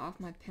tapering off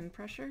my pin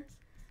pressure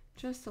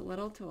just a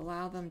little to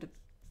allow them to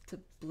to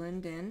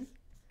blend in.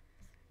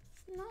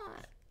 It's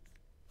not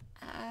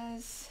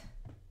as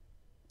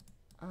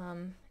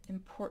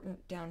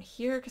important down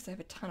here because I have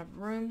a ton of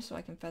room so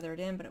I can feather it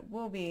in, but it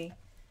will be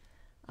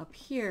up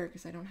here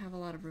because I don't have a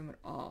lot of room at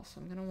all.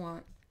 So I'm going to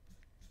want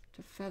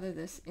to feather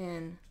this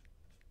in.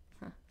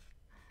 Huh.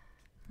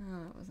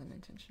 Oh, that wasn't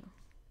intentional.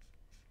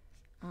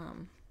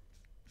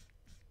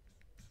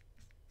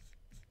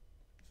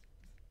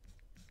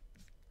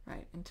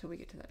 Right, until we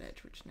get to that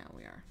edge, which now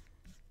we are.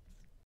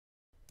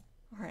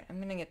 All right, I'm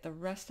going to get the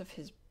rest of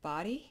his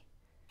body,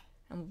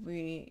 and we'll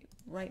be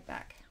right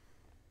back.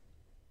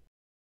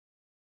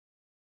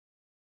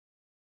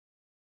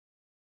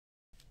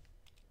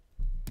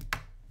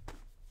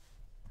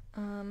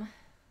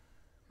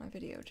 My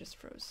video just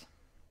froze.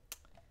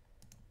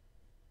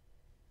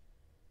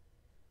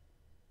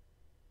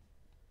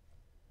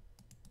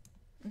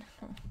 No.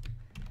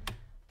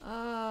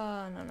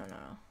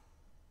 No.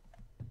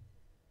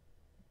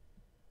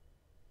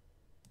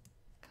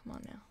 Come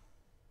on now.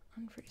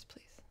 Unfreeze,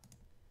 please.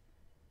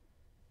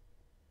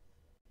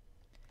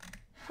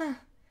 Huh.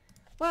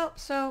 Well,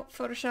 so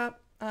Photoshop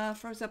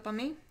froze up on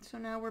me, so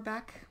now we're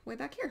back, way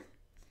back here.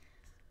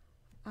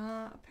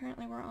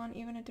 Apparently we're on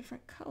even a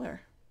different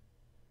color.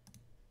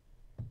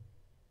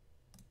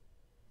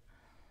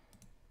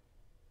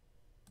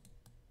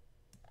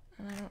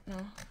 And I don't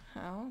know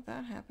how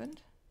that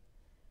happened.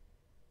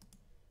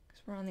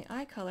 Because we're on the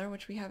eye color,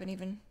 which we haven't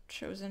even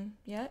chosen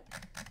yet.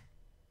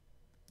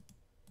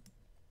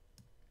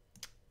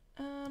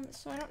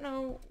 So I don't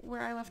know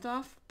where I left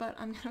off, but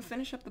I'm going to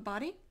finish up the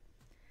body.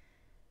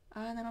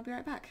 And then I'll be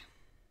right back.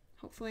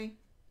 Hopefully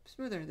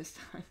smoother this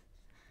time.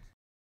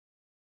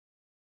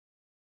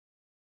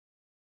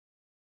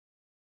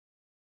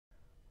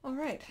 All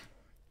right.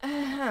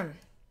 This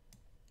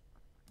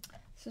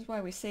is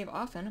why we save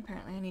often.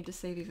 Apparently I need to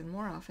save even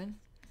more often.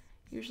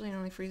 Usually it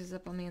only freezes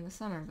up on me in the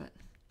summer, but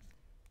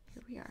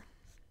here we are.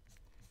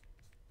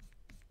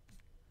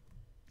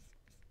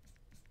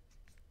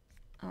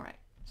 All right,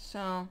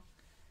 so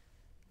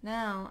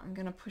now I'm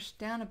going to push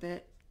down a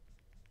bit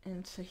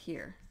into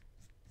here.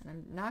 And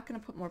I'm not going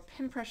to put more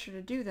pin pressure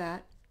to do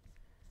that.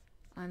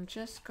 I'm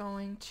just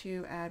going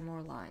to add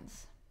more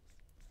lines.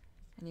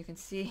 And you can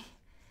see,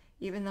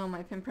 even though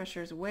my pin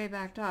pressure is way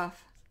backed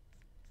off,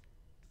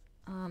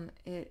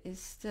 it is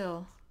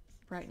still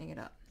brightening it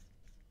up.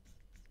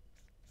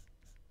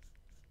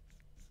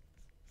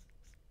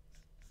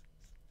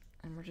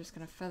 And we're just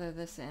going to feather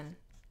this in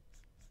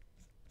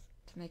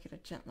to make it a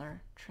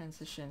gentler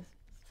transition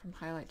from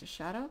highlight to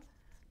shadow,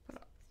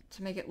 but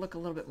to make it look a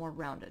little bit more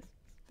rounded.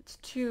 If it's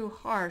too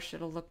harsh,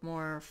 it'll look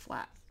more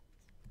flat.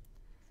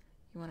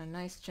 You want a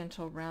nice,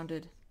 gentle,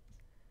 rounded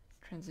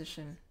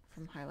transition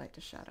from highlight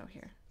to shadow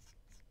here.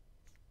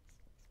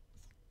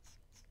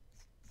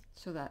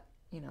 So that,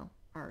 you know,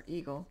 our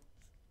eagle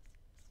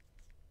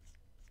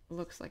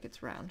looks like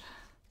it's round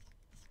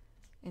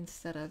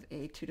instead of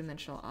a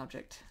two-dimensional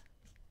object.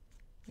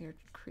 We are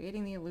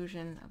creating the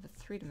illusion of a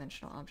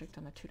three-dimensional object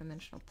on a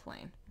two-dimensional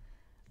plane.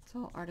 That's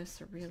all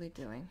artists are really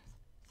doing.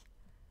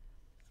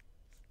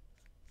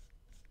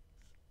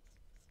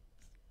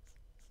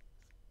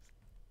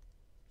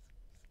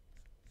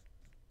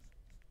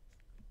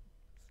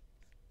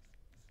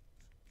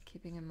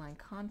 Keeping in mind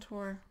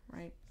contour,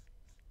 right,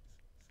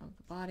 of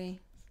the body.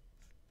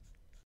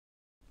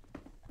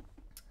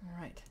 All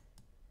right.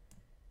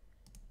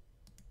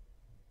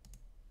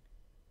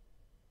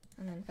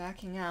 And then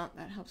backing out,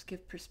 that helps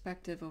give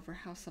perspective over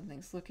how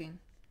something's looking.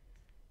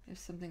 If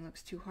something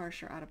looks too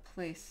harsh or out of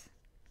place.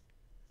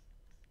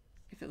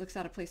 If it looks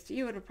out of place to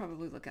you, it'll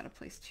probably look out of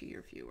place to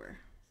your viewer.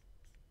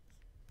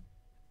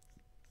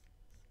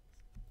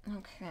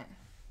 Okay.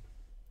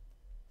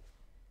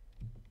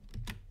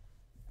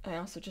 I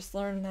also just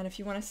learned that if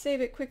you want to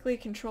save it quickly,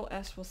 Control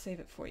S will save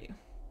it for you.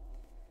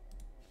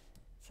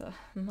 It's a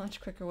much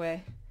quicker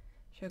way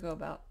to go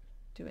about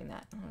doing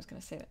that. I was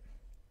going to save it.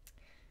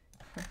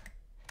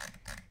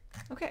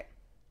 Okay.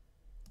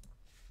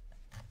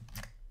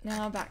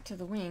 Now back to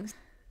the wings.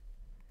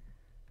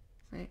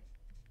 Right.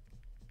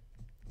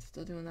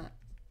 Still doing that.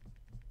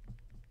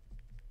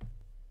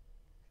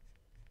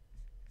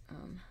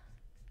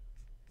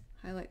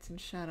 Highlights and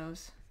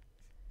shadows.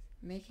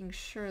 Making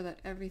sure that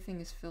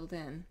everything is filled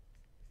in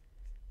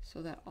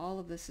so that all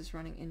of this is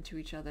running into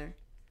each other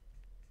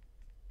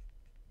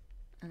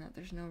and that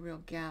there's no real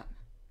gap.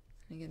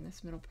 And again,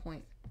 this middle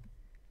point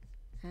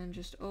and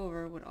just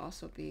over would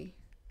also be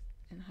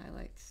in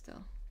highlights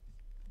still.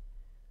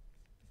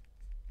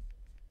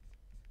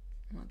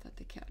 I want that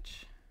to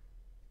catch.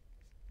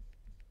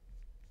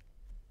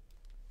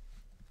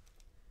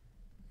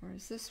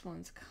 Whereas this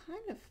one's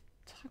kind of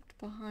tucked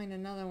behind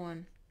another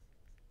one.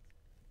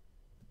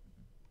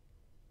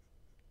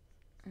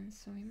 And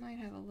so he might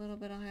have a little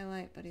bit of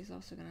highlight, but he's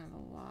also going to have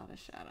a lot of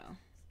shadow.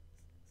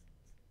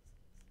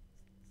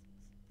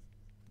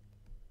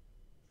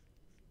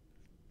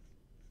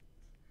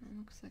 It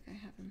looks like I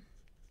have him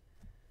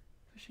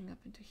pushing up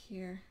into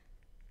here.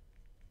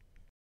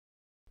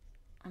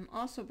 I'm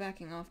also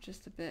backing off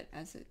just a bit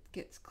as it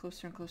gets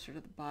closer and closer to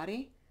the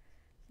body,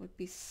 would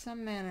be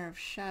some manner of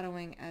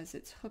shadowing as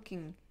it's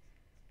hooking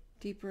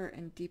deeper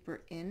and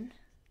deeper in.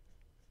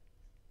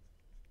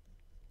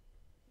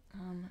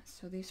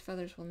 So these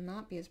feathers will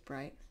not be as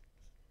bright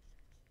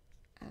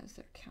as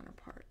their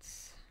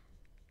counterparts,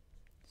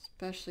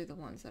 especially the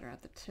ones that are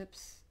at the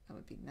tips. That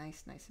would be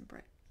nice and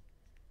bright.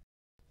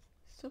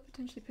 Still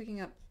potentially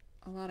picking up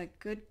a lot of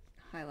good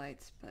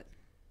highlights, or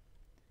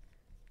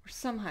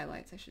some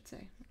highlights I should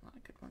say, a lot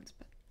of good ones,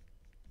 but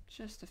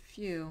just a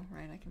few,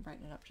 right? I can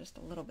brighten it up just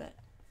a little bit.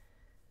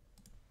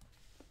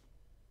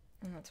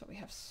 And that's what we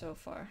have so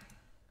far.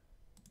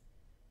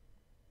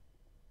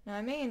 Now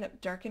I may end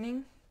up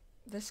darkening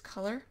this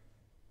color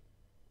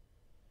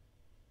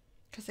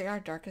because they are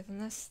darker than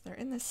this. They're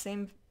in the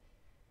same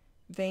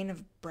vein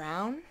of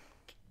brown,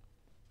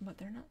 but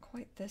they're not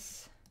quite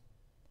this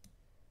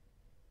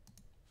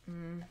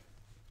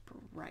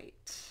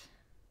bright.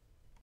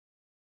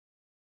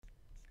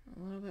 A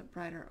little bit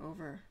brighter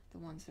over the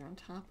ones they're on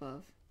top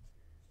of.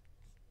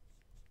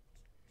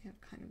 We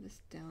have kind of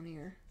this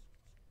downier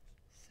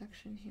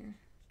section here.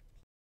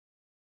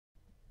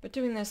 But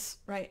doing this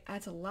right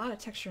adds a lot of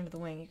texture into the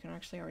wing. You can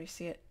actually already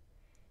see it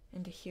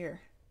into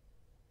here.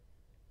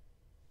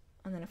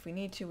 And then if we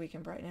need to, we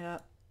can brighten it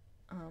up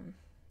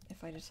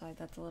if I decide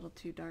that's a little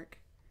too dark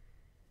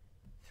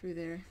through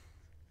there.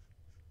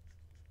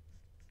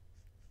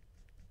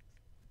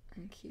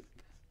 And keep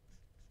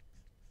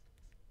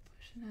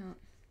pushing out.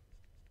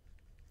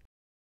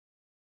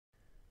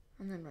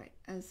 And then right,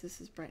 as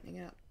this is brightening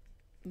it up,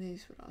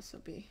 these would also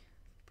be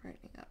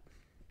brightening up.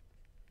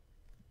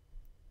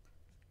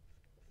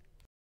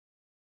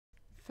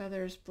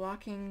 Feathers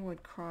blocking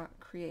would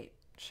create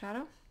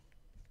shadow,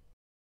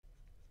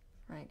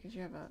 right? Because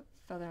you have a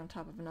feather on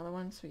top of another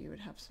one, so you would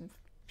have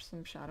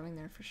some shadowing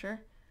there for sure.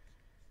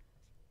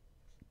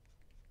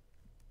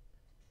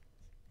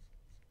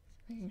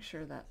 Making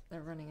sure that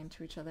they're running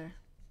into each other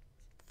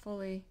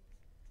fully.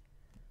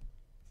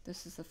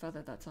 This is the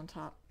feather that's on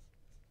top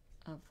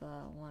of the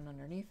one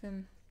underneath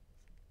him.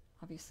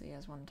 Obviously he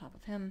has one on top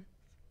of him.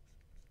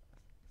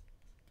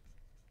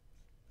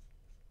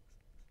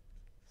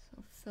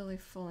 So fully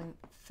filling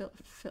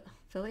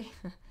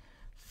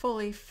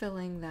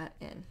that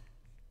in.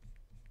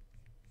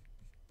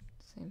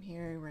 Same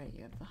here, right,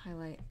 you have the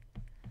highlight.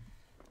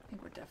 I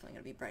think we're definitely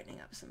going to be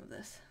brightening up some of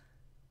this.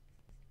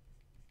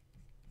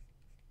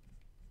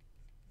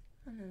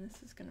 And then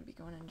this is going to be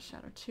going into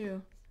shadow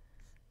too.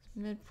 This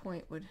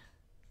midpoint would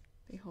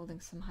be holding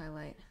some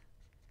highlight.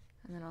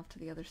 And then off to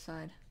the other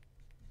side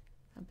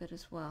a bit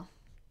as well.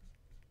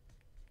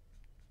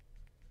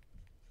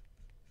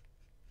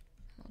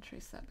 I'll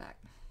trace that back.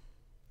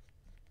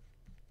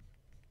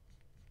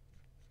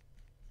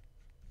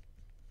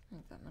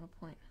 Like that middle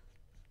point.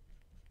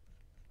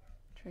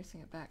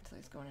 Tracing it back till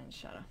it's going into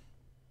shadow.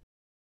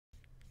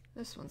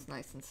 This one's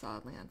nice and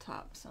solidly on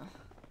top, so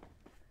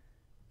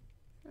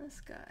this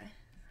guy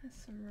has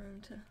some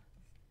room to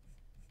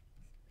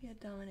be a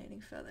dominating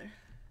feather.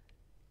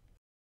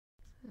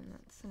 And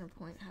that center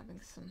point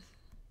having some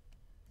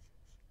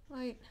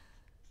light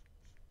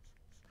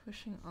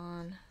pushing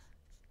on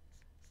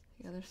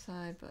the other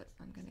side, but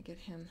I'm going to get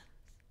him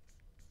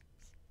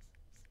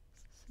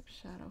some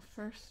shadow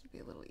first. It'd be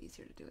a little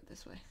easier to do it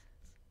this way.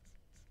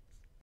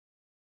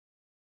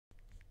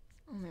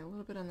 Only a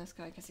little bit on this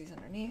guy because he's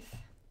underneath.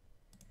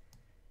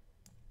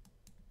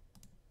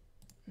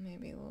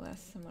 Maybe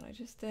less than what I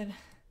just did.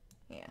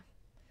 Yeah.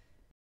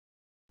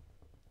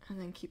 And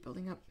then keep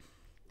building up.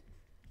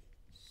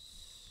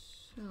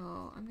 So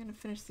I'm going to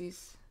finish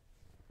these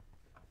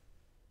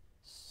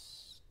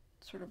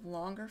sort of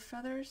longer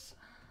feathers.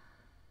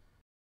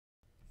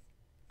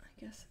 I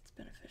guess it's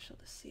beneficial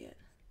to see it.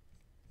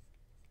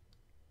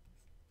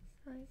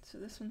 Right, so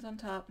this one's on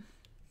top.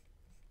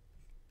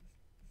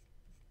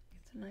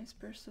 Gets a nice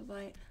burst of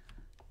light.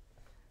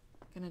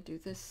 I'm going to do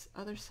this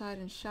other side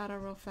in shadow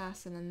real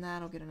fast, and then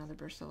that'll get another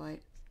burst of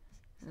light.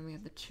 And then we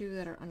have the two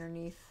that are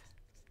underneath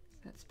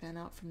that span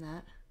out from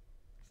that.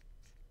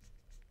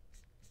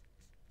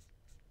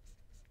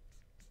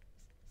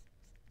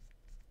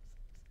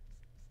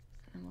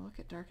 And we'll look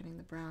at darkening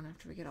the brown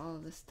after we get all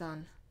of this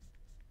done.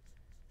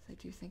 So I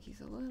do think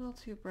he's a little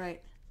too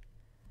bright.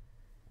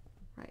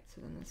 Right,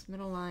 so then this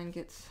middle line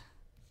gets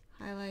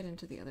highlight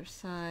into the other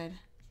side.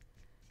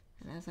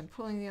 And as I'm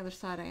pulling the other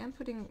side, I am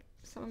putting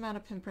some amount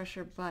of pin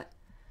pressure, but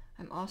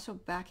I'm also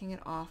backing it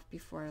off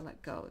before I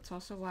let go. It's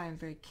also why I'm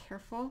very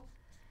careful.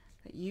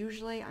 But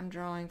usually I'm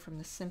drawing from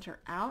the center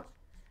out,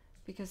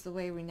 because the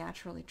way we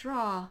naturally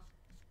draw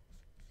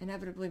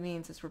inevitably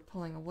means as we're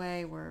pulling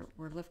away, we're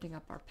lifting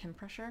up our pin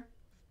pressure.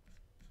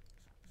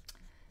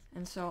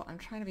 And so I'm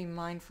trying to be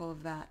mindful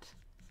of that.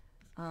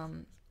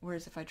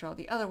 Whereas if I draw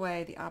the other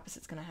way, the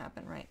opposite's going to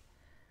happen, right?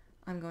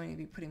 I'm going to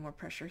be putting more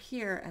pressure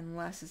here and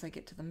less as I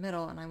get to the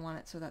middle, and I want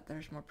it so that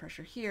there's more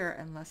pressure here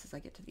and less as I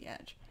get to the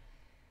edge.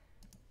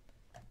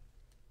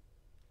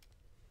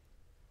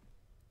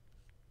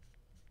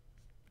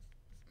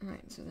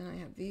 Alright, so then I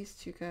have these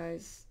two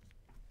guys,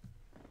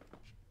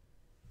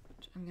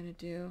 which I'm going to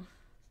do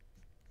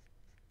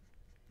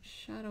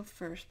shadow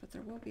first, but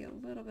there will be a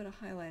little bit of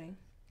highlighting.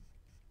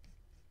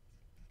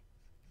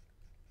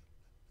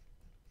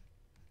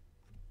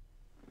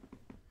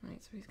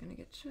 Right, so he's going to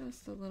get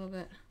just a little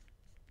bit,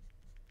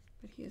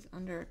 but he is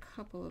under a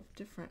couple of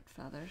different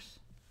feathers.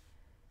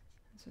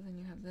 And so then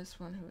you have this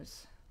one who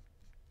is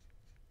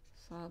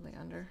solidly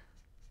under.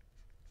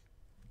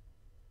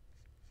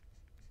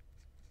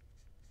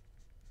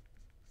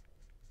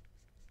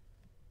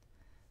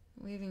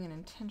 Leaving an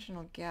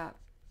intentional gap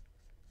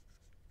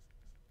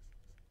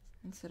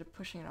instead of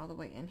pushing it all the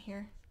way in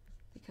here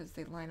because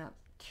they line up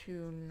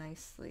too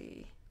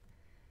nicely.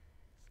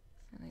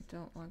 And I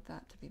don't want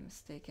that to be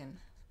mistaken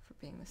for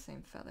being the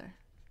same feather.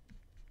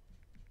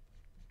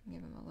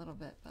 Give him a little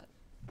bit, but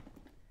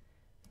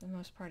for the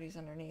most part he's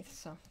underneath,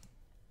 so.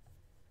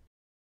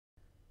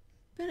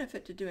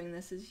 Benefit to doing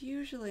this is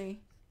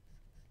usually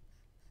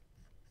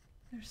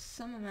there's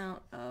some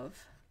amount of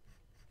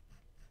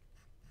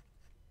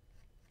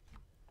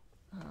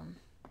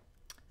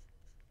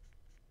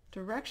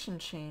direction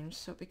change,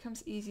 so it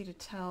becomes easy to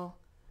tell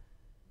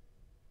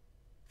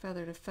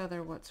feather to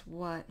feather what's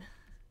what.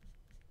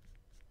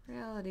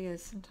 Reality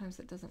is sometimes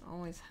it doesn't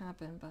always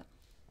happen, but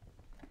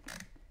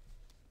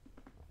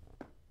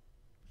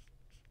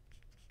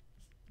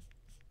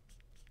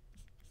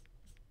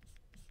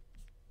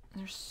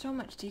there's so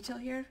much detail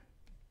here,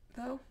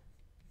 though.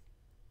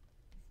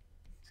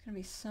 It's going to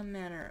be some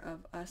manner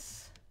of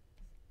us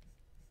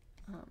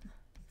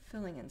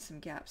filling in some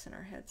gaps in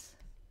our heads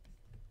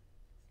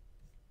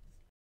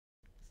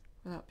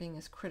without being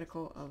as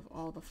critical of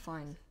all the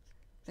fine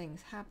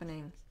things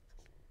happening.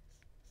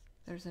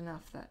 There's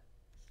enough that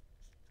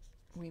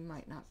we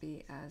might not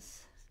be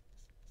as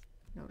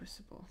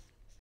noticeable.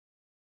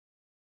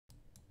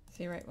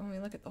 See, right, when we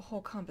look at the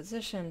whole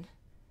composition,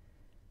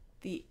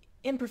 the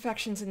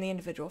imperfections in the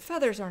individual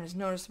feathers aren't as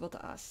noticeable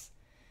to us.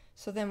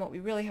 So then what we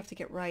really have to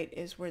get right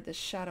is where the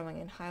shadowing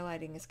and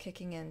highlighting is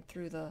kicking in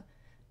through the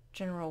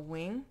general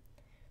wing,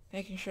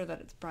 making sure that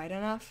it's bright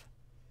enough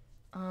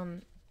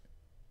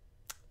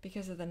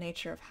because of the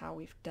nature of how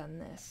we've done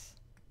this.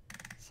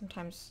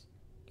 Sometimes,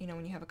 you know,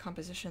 when you have a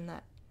composition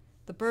that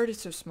the bird is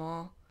so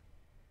small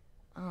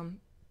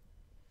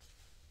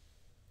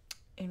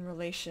in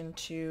relation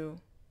to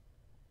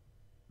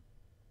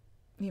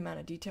the amount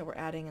of detail we're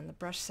adding and the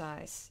brush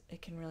size,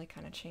 it can really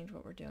kind of change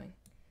what we're doing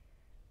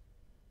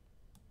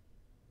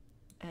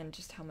and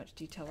just how much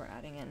detail we're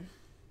adding in.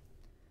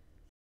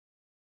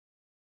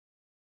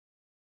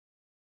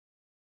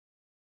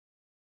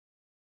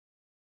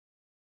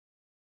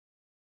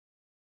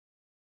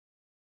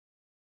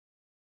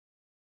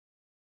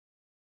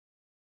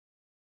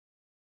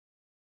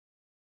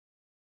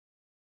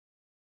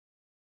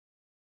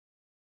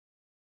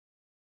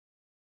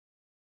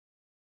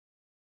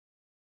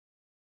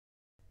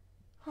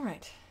 All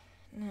right,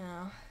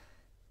 now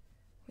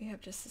we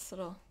have just this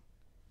little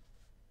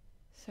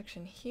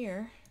section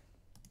here.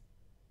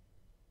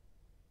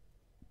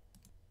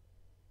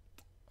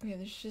 Okay,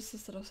 there's just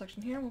this little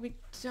section here. We'll be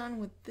done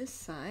with this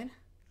side,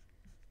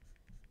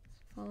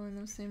 following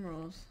those same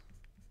rules.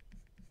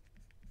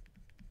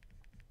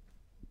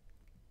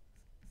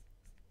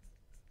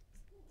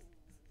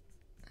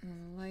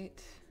 And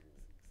light,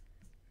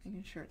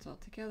 making sure it's all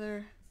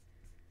together.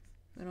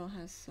 Middle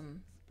has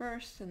some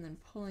burst, and then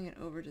pulling it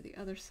over to the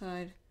other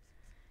side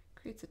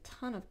creates a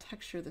ton of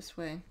texture this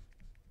way.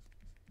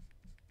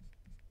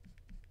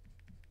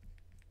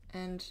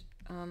 And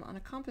on a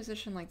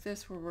composition like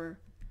this where we're,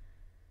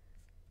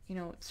 you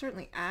know, it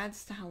certainly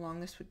adds to how long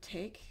this would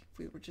take. If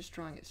we were just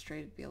drawing it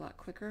straight, it'd be a lot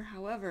quicker.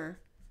 However,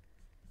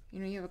 you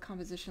know, you have a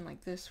composition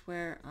like this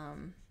where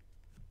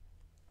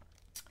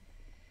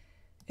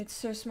it's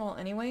so small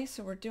anyway,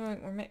 so we're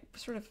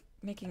sort of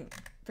making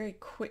very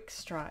quick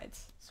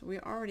strides. So we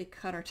already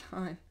cut our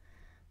time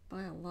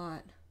by a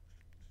lot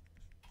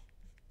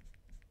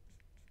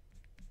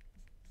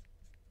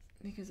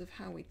because of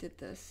how we did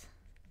this.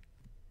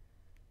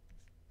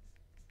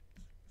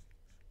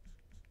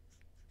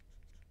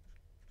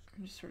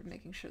 I'm just sort of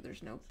making sure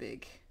there's no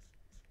big,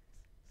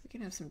 we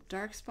can have some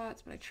dark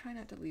spots, but I try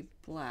not to leave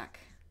black,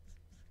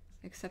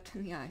 except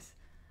in the eyes,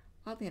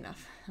 oddly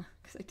enough,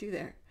 because I do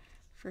there,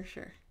 for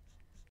sure.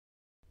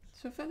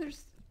 So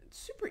feathers,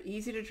 super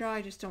easy to draw,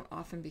 I just don't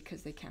often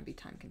because they can be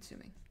time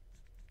consuming.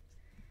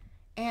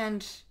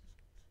 And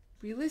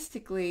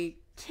realistically,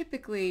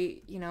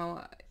 typically, you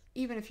know,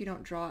 even if you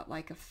don't draw it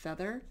like a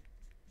feather,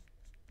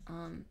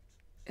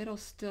 it'll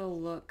still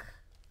look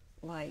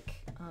like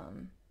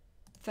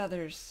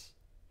feathers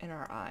in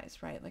our eyes,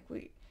 right? Like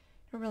we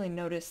don't really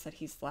notice that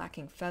he's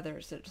lacking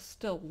feathers. It'll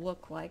still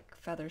look like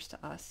feathers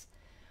to us,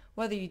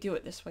 whether you do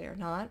it this way or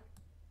not.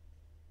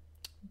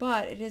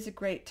 But it is a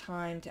great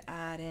time to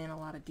add in a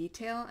lot of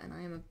detail, and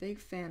I am a big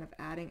fan of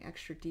adding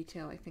extra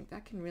detail. I think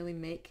that can really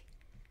make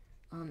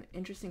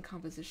interesting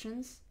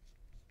compositions,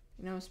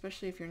 you know,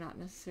 especially if you're not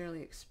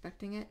necessarily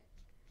expecting it.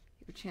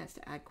 You have a chance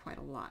to add quite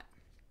a lot.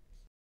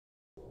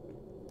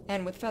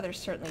 And with feathers,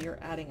 certainly you're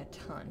adding a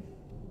ton.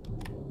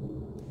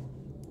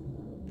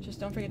 Just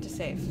don't forget to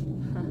save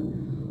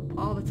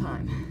all the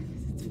time.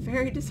 It's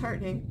very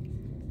disheartening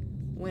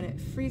when it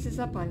freezes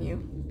up on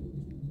you,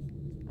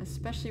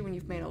 especially when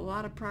you've made a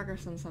lot of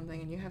progress on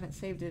something and you haven't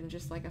saved it in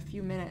just like a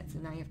few minutes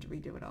and now you have to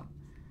redo it all,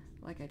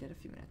 like I did a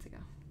few minutes ago.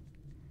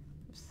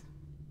 It was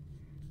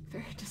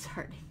very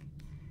disheartening.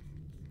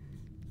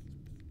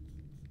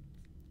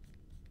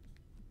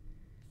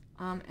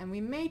 And we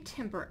may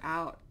temper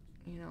out,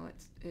 you know,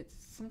 it's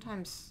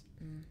sometimes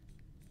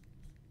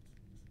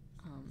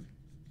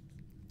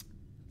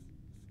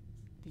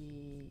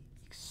the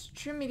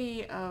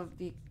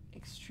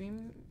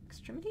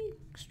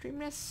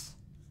extremeness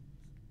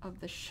of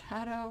the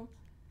shadow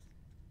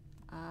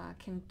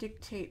can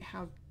dictate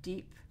how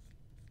deep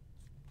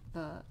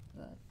the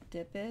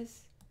dip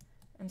is,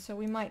 and so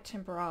we might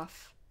temper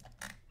off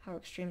how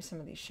extreme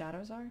some of these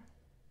shadows are,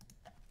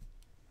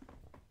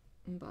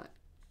 but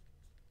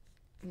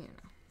you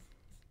know,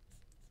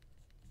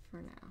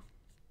 for now,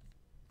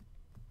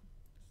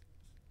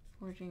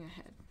 forging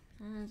ahead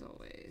as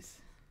always.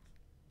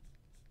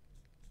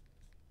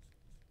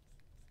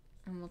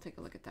 And we'll take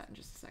a look at that in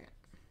just a second,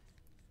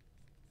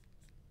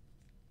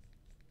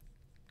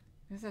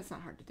 because that's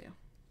not hard to do.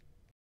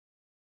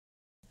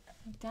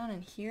 Down in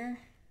here,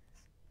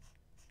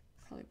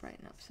 probably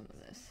brighten up some of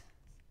this,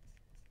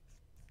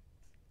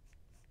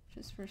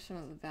 just where some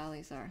of the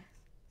valleys are.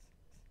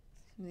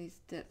 Some of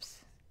these dips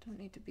don't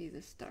need to be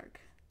this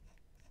dark.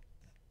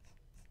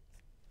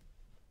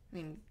 I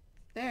mean,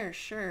 there,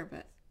 sure,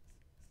 but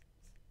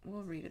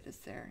we'll read it as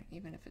there,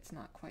 even if it's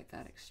not quite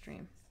that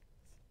extreme.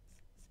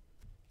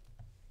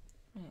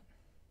 Right.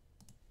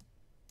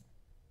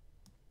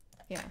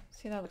 Yeah,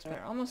 see, that looks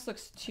better. Almost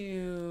looks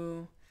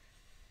too,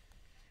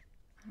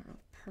 I don't know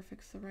if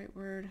perfect's the right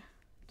word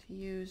to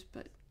use,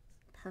 but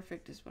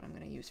perfect is what I'm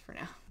going to use for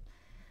now.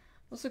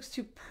 This looks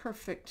too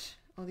perfect.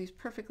 All these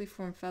perfectly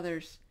formed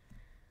feathers,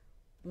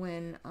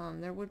 when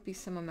there would be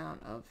some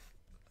amount of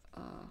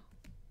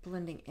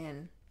blending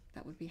in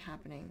that would be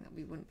happening, that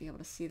we wouldn't be able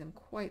to see them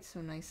quite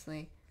so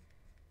nicely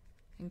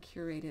and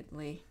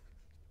curatedly.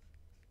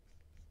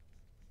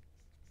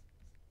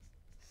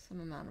 Some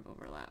amount of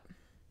overlap,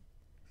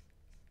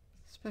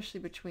 especially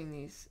between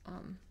these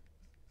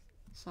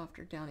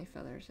softer downy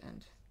feathers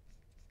and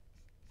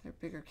their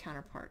bigger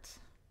counterparts.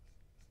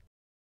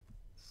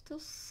 Still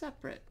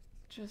separate,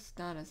 just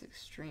not as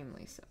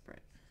extremely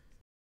separate.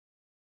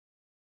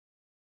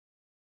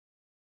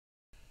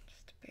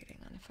 Just debating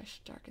on if I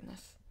should darken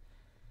this.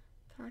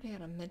 It's already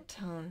at a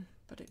mid-tone,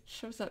 but it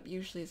shows up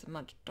usually as a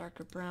much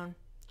darker brown.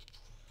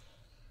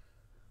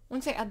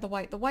 Once I add the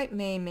white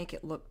may make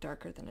it look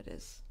darker than it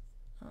is.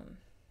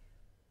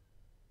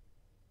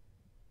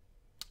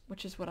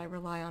 Which is what I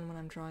rely on when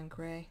I'm drawing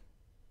gray.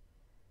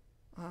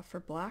 For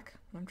black,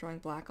 when I'm drawing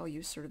black, I'll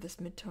use sort of this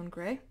mid-tone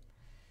gray,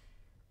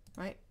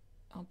 right?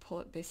 I'll pull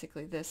it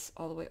basically this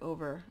all the way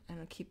over, and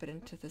I'll keep it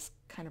into this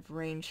kind of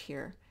range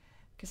here,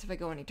 because if I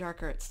go any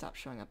darker, it stops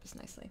showing up as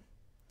nicely.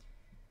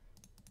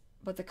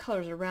 But the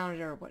colors around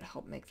it are what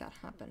help make that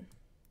happen.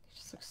 It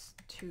just looks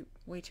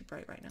way too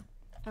bright right now.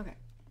 Okay.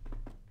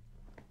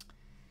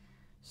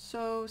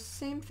 So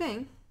same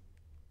thing,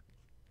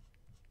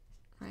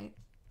 right?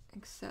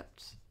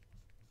 Except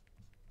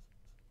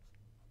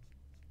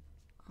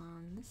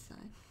on this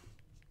side.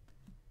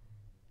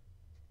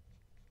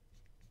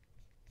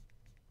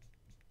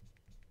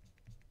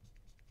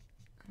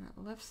 And that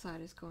left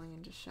side is going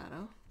into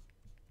shadow.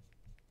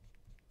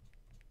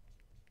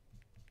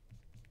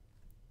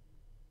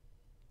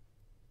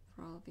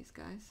 For all of these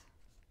guys.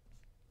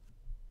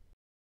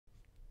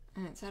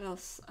 And it's at a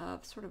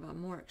sort of a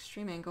more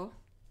extreme angle.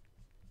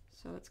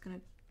 So it's going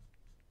to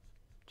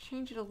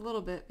change it a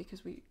little bit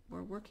because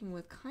we're working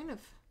with kind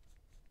of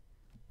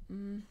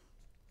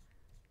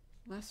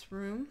less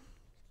room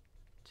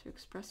to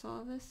express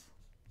all of this.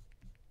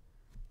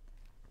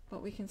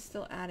 But we can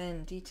still add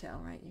in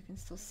detail, right? You can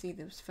still see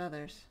those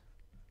feathers.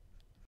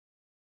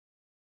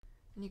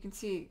 And you can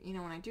see, you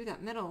know, when I do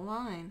that middle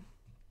line,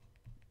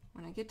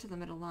 when I get to the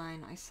middle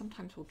line, I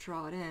sometimes will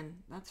draw it in.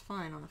 That's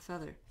fine on a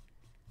feather.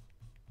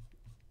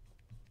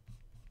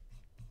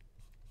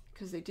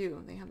 Because they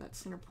do, they have that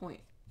center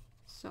point.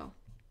 So,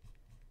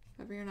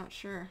 if ever you're not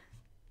sure,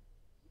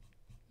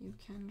 you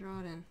can draw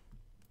it in.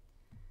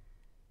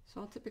 So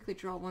I'll typically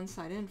draw one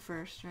side in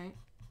first, right?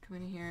 Come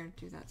in here and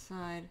do that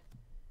side.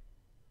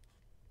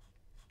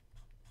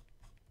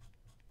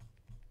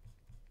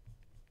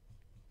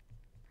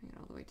 Bring it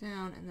all the way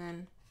down, and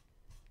then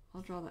I'll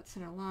draw that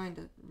center line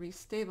to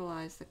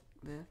restabilize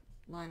the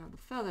line of the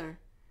feather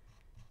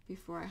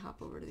before I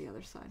hop over to the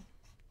other side.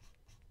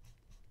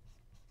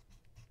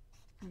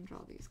 And draw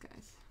these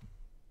guys.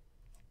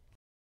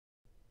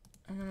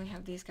 And then we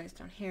have these guys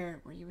down here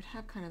where you would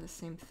have kind of the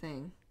same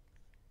thing.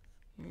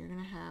 You're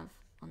going to have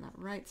on that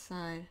right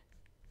side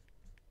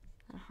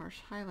that harsh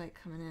highlight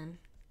coming in.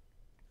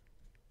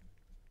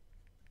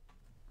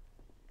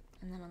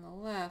 And then on the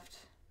left,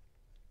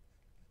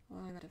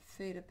 allowing that to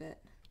fade a bit.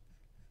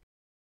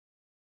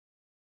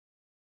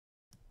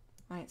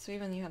 Right, so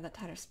even though you have that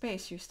tighter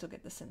space, you still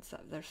get the sense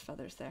that there's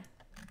feathers there.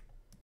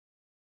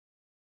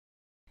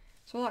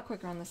 So a lot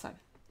quicker on this side.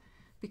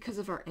 because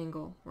of our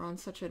angle. We're on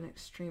such an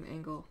extreme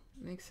angle.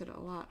 It makes it a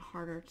lot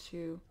harder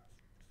to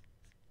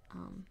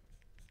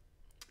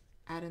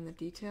add in the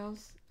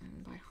details.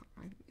 And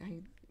I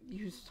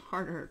use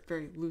harder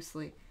very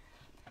loosely.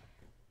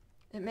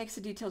 It makes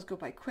the details go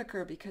by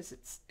quicker because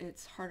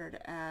it's harder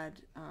to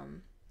add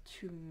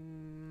too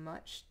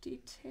much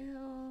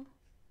detail.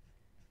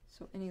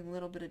 So any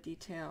little bit of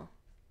detail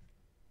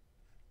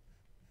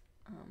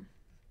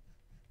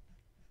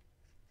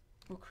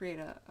will create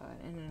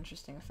an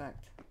interesting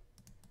effect,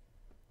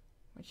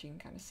 which you can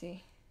kind of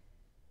see.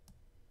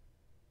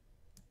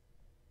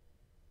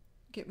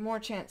 Get more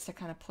chance to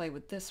kind of play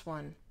with this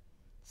one.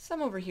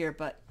 Some over here,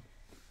 but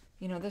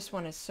you know, this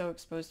one is so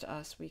exposed to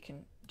us, we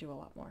can do a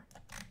lot more.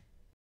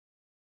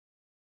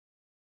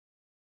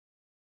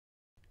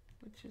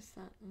 With just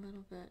that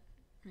little bit,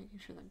 making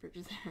sure that bridge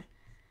is there.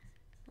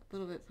 A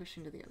little bit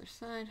pushing to the other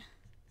side.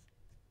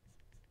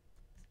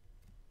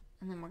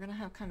 And then we're going to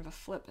have kind of a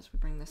flip as we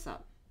bring this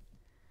up.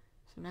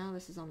 So now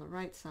this is on the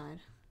right side.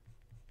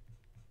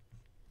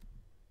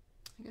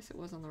 I guess it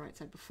was on the right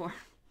side before.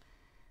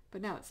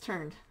 But now it's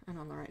turned and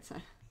on the right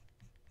side.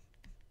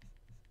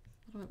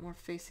 A little bit more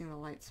facing the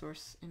light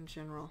source in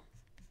general.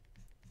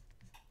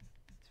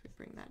 So we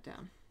bring that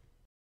down.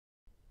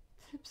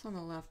 Tips on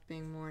the left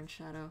being more in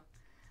shadow.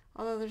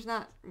 Although there's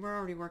not, we're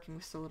already working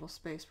with so little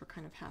space, we're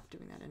kind of half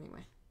doing that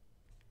anyway.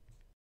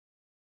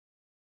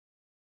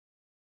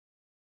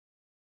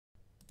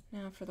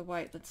 Now for the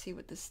white, let's see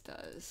what this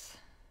does.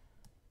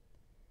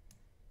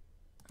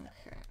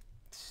 Okay,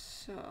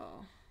 so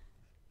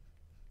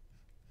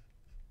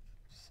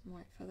some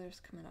white feathers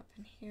coming up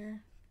in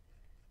here.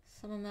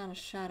 Some amount of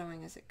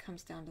shadowing as it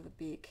comes down to the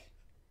beak.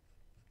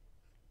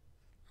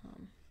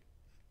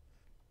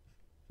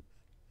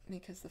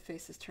 Because the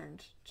face is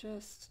turned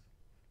just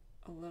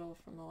a little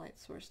from the light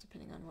source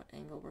depending on what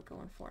angle we're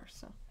going for.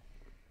 So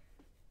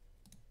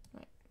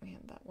right, we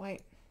have that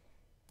white.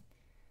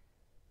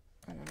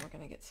 And then we're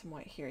going to get some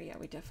white here. Yeah,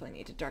 we definitely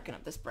need to darken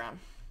up this brown.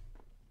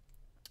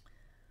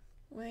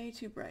 Way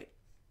too bright.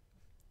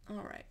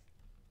 All right.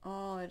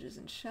 All edges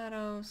in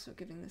shadow, so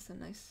giving this a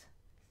nice,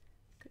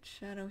 good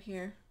shadow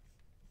here.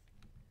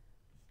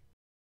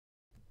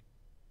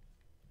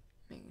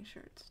 Making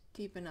sure it's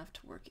deep enough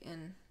to work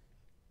in.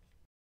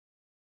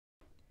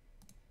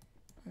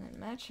 And then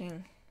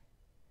matching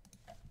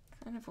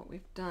kind of what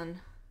we've done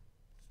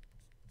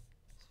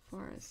as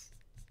far as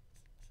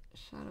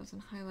shadows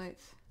and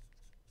highlights.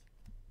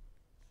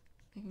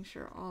 Making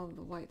sure all of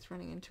the white's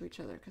running into each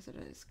other because it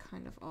is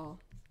kind of all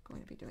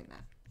going to be doing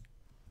that.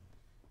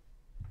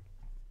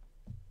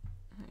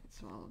 Alright,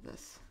 so all of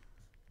this.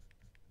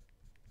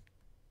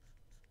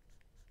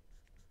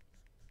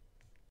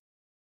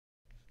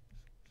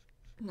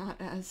 Not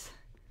as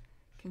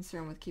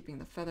concerned with keeping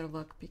the feather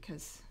look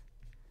because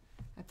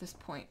at this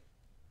point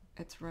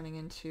it's running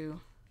into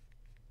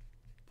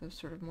those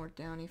sort of more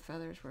downy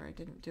feathers where I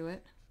didn't do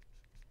it.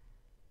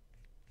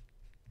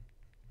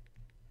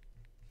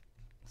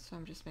 So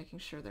I'm just making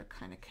sure they're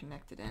kind of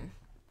connected in,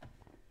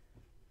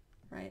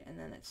 right? And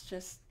then it's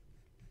just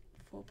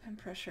full pen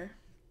pressure.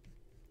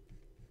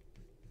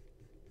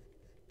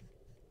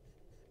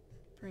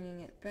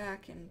 Bringing it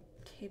back and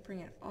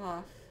tapering it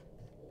off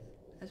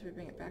as we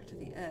bring it back to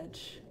the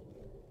edge,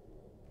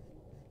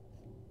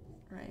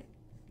 right?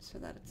 So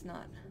that it's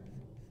not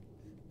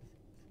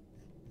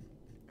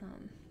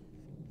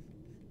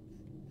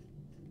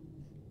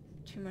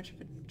too much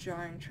of a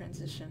jarring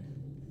transition.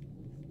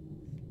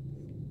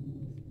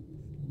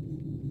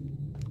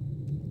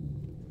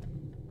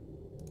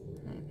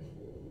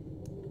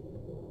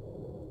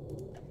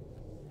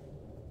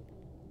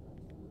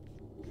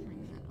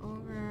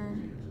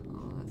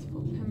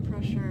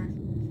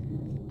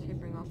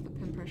 Tapering off the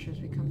pin pressure as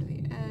we come to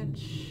the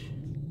edge.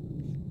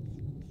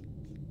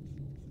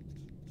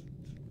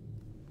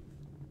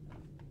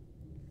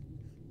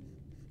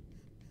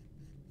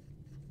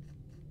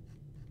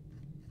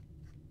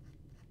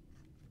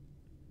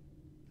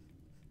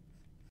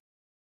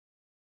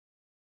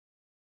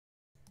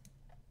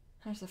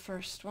 There's the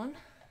first one.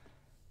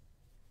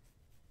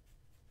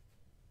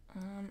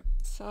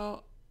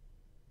 So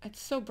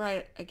it's so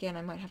bright, again,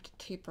 I might have to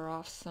taper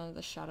off some of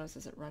the shadows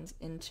as it runs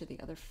into the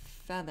other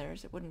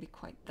feathers. It wouldn't be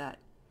quite that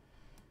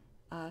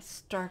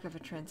stark of a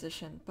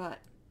transition, but,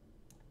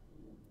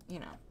 you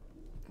know,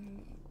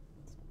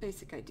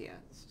 basic idea.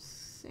 So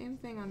same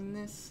thing on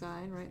this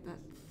side, right? That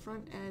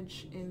front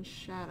edge in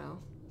shadow.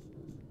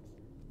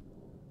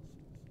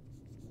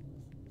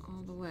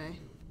 All the way.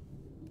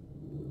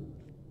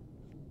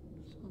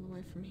 So all the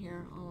way from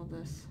here, all of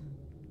this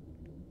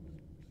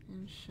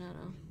in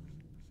shadow.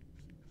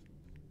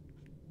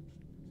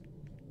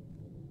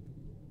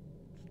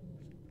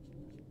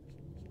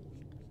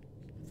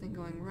 Then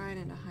going right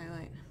into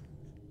highlight.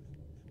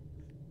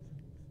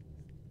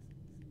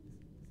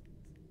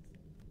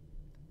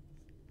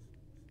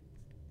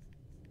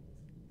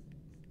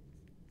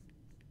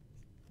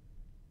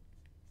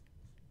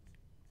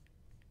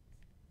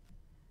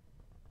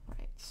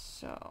 Right,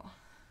 so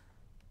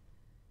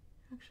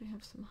I actually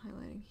have some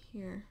highlighting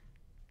here.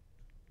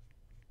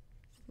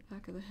 the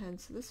back of the head.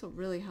 So this will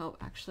really help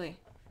actually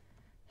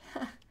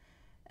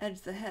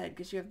edge the head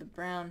because you have the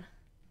brown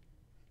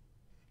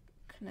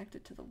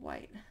connected to the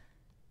white.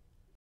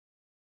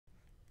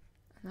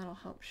 And that'll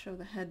help show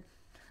the head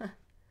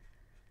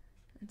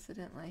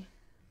incidentally.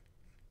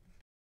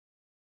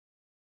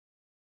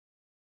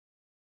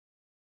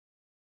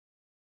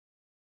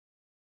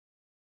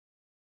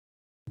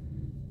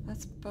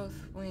 That's both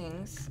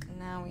wings. And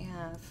now we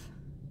have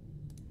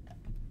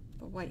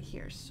the white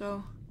here.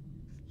 So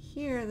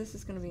here, this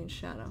is going to be in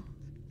shadow.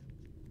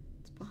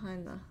 It's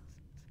behind the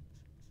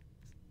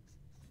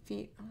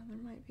feet. Oh, there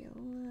might be a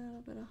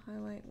little bit of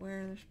highlight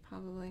where there's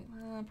probably,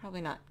 well,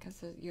 probably not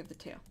because you have the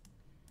tail.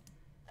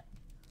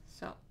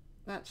 So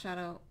that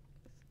shadow,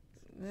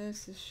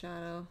 this is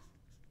shadow,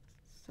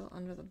 still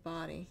under the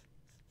body.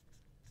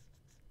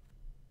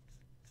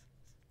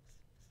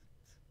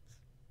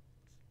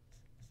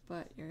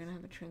 But you're going to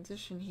have a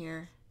transition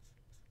here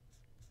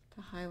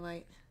to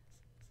highlight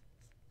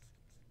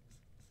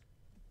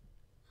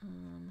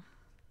and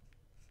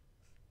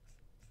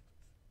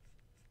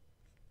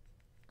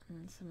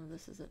some of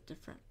this is at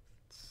different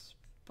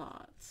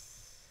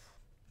spots.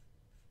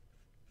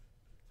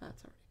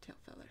 That's already tail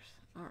feathers.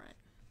 All right.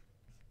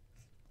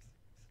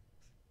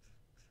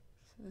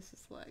 So this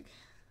is leg.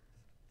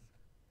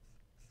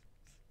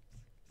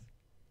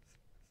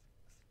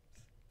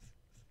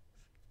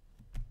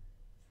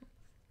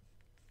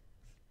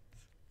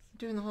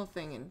 Doing the whole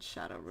thing in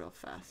shadow real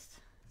fast.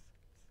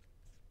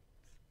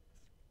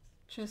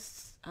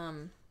 Just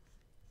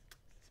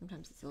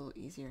sometimes it's a little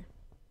easier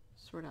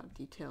to sort out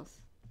details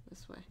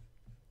this way.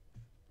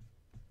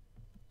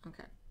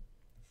 Okay,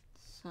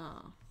 so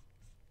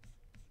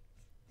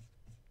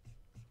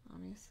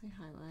obviously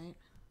highlight.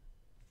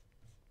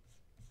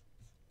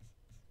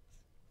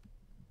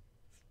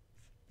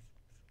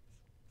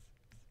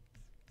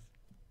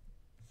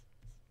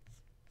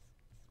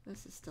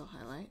 This is still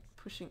highlight,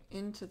 pushing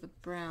into the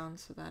brown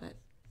so that it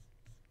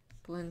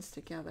blends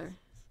together.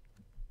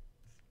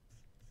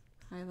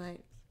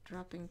 Highlight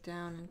dropping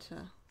down into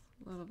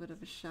a little bit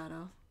of a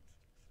shadow.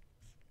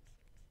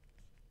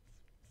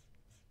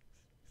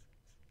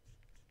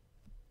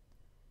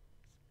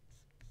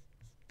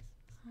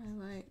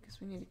 Highlight,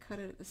 because we need to cut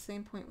it at the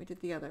same point we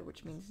did the other,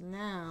 which means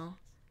now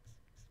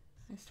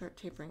I start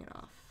tapering it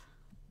off.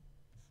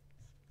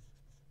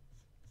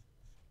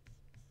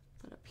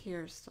 But up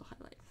here is still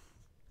highlight.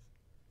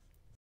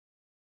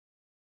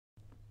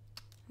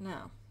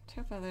 Now,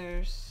 tail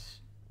feathers.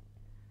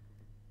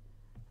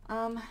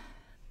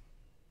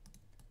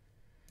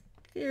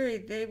 Theory,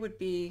 they would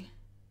be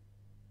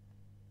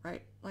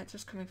right, light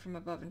just coming from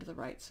above into the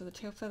right, so the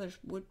tail feathers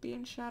would be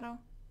in shadow.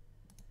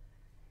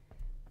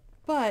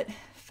 But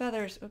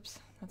feathers, oops,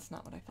 that's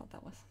not what I thought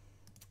that was.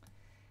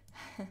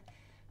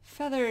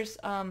 Feathers,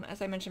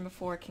 as I mentioned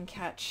before, can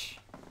catch,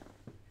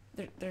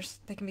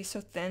 they can be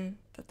so thin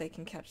that they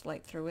can catch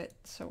light through it,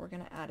 so we're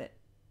going to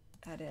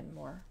add in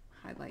more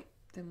highlight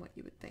than what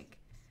you would think.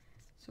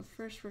 So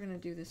first we're going to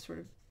do this sort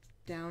of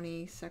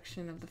downy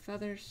section of the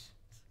feathers.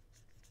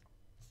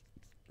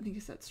 I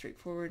think that's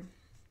straightforward.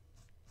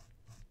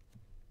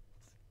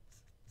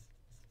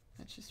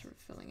 That's just sort of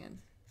filling in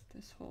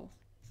this whole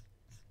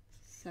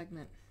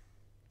segment.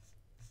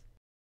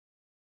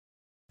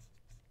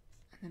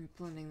 And then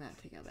blending that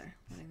together,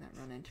 letting that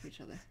run into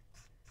each other.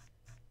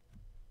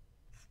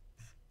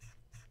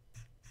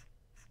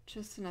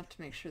 Just enough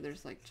to make sure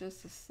there's like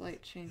just a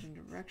slight change in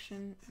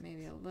direction,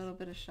 maybe a little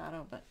bit of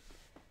shadow, but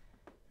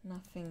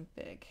nothing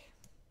big.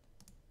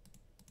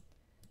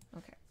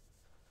 Okay.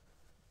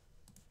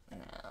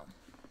 Now,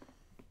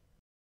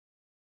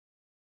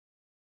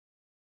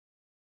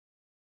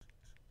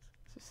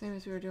 so same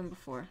as we were doing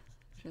before,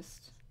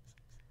 just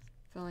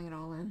filling it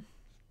all in.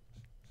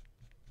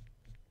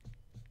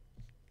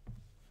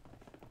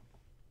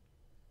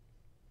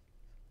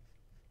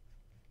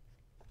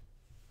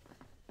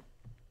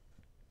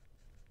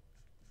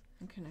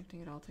 And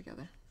connecting it all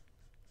together.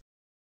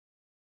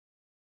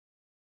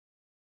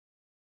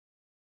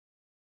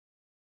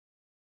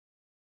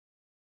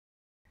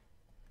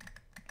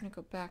 I'm going to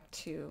go back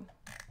to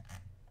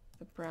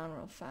the brown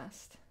real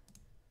fast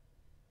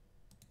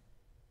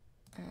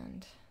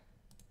and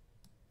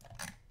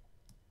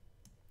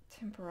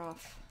temper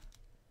off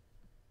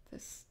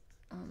this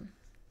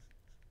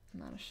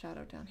amount of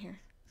shadow down here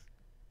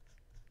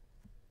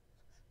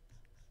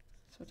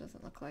so it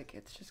doesn't look like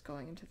it's just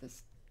going into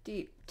this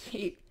deep,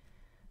 deep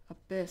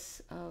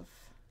abyss of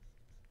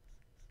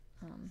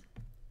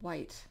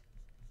white.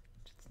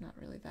 It's not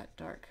really that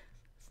dark.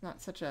 It's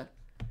not such a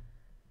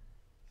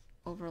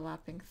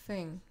overlapping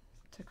thing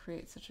to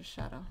create such a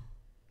shadow.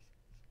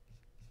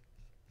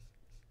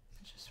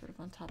 It's just sort of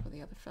on top of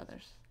the other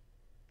feathers.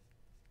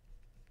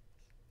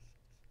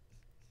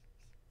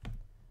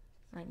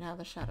 Right now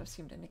the shadows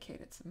seem to indicate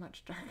it's a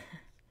much darker,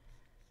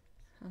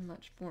 a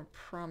much more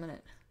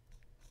prominent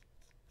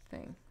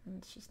thing, and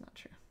it's just not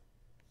true.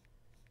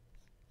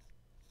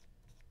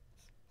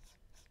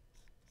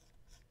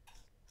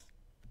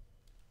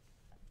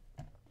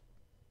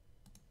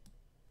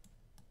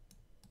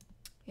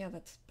 Yeah,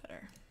 that's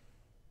better.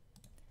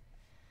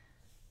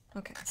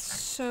 Okay,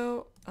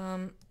 so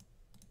now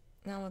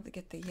we'll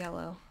get the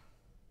yellow.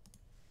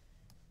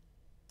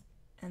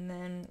 And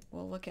then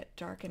we'll look at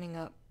darkening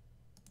up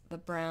the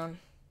brown.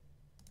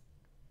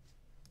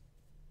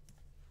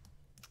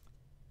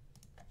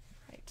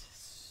 Right,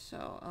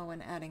 so, oh,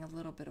 and adding a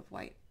little bit of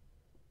white.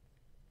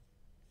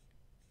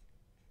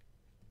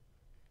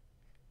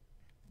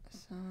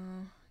 So,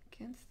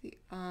 against the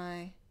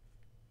eye,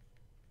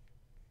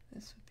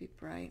 this would be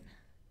bright,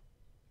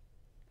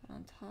 but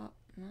on top,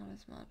 not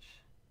as much.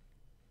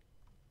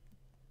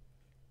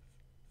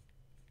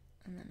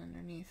 And then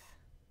underneath,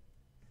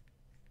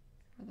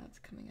 where that's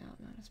coming out,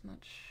 not as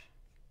much.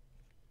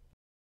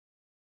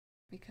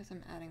 Because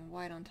I'm adding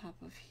white on top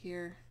of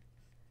here,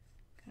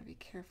 gotta be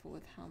careful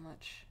with how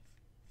much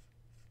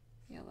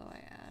yellow I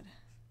add.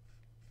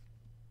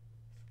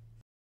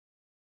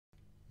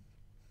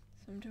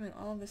 So I'm doing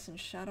all of this in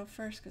shadow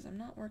first because I'm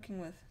not working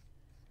with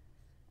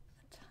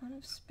a ton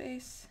of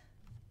space.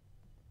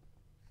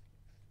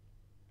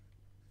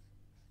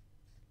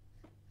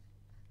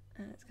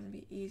 And it's going to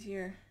be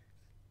easier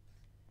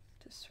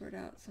to sort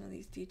out some of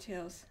these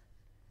details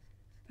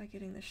by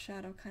getting the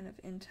shadow kind of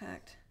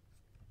intact.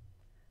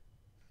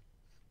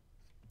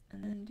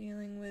 And then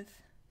dealing with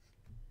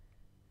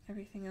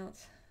everything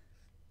else.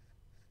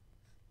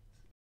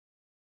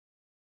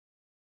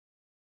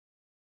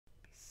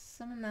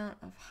 Some amount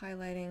of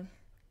highlighting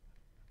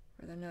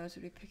where the nose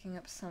would be picking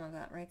up some of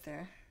that right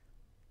there.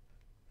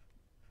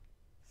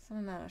 Some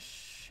amount of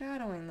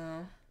shadowing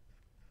though,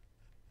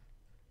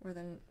 where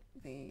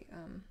the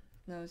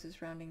nose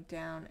is rounding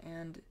down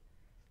and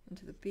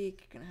into the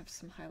beak. You're going to have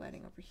some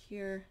highlighting over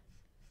here.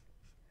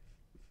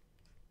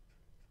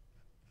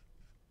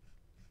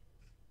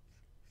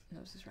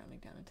 Nose is rounding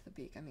down into the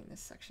beak. I mean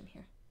this section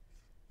here.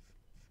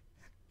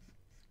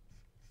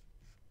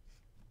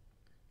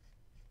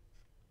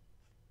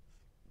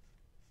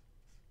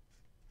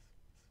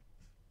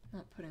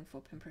 Not putting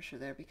full pin pressure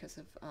there because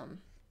of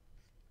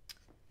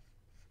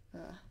the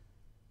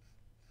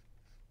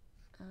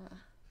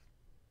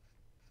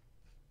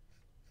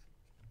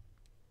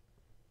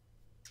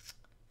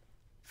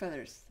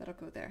feathers. That'll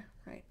go there,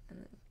 right? And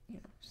then, you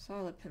know,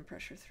 solid pin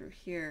pressure through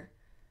here.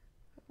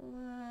 A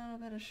little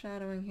bit of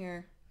shadowing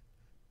here,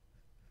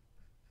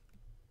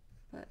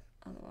 but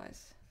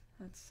otherwise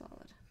that's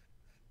solid.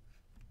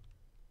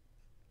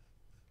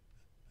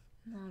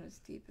 Not as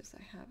deep as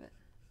I have it.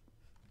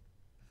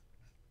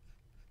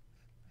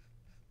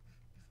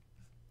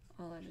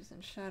 All edges in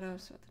shadow,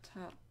 so at the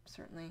top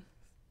certainly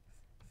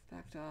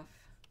backed off.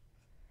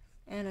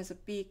 And as a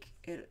beak,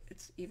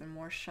 it's even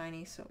more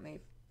shiny, so it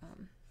may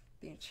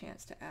be a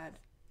chance to add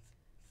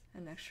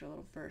an extra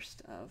little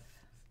burst of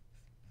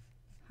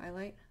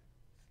highlight.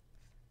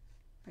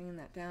 Bringing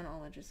that down,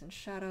 all edges in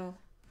shadow,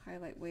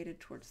 highlight weighted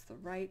towards the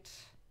right,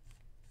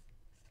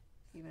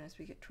 even as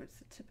we get towards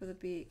the tip of the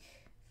beak.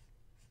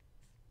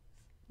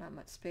 Not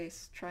much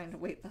space, trying to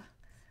weight the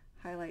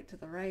highlight to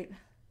the right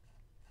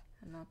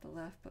and not the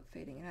left, but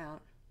fading it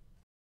out.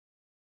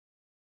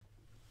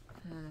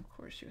 And then of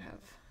course you have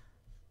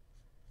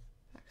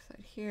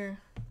backside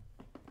here.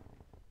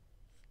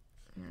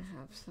 You're going to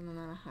have some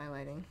amount of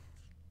highlighting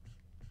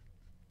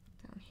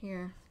down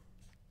here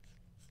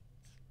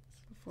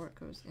before it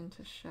goes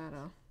into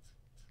shadow.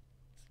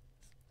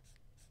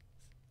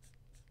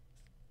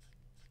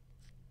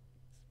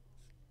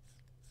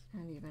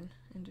 And even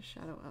into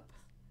shadow up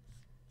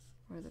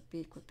where the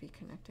beak would be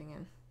connecting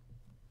in.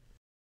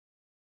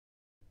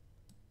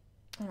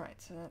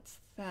 Alright, so that's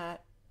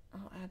that.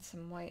 I'll add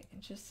some white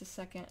in just a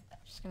second. I'm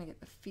just going to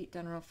get the feet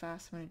done real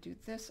fast. I'm going to do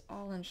this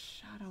all in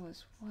shadow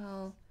as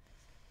well.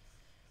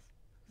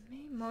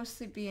 May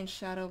mostly be in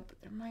shadow,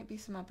 but there might be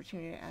some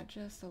opportunity to add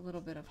just a little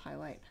bit of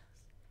highlight.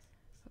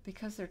 But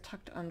because they're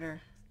tucked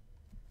under,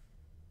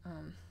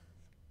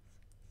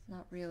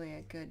 not really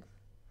a good,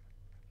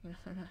 you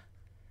know,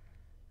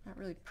 not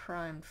really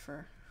primed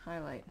for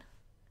highlight.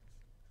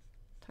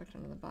 Tucked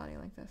under the body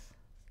like this.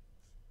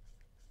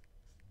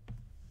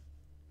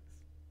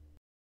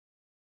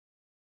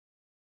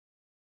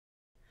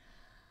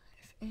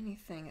 If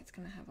anything, it's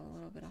going to have a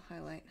little bit of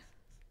highlight.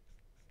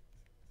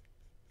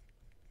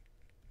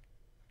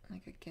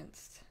 Like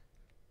against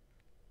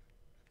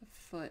the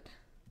foot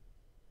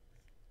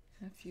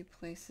in a few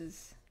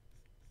places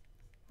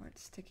where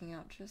it's sticking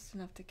out just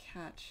enough to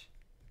catch.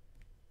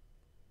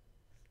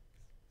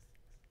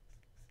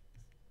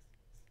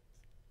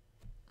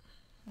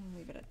 I'll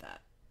leave it at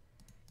that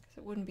because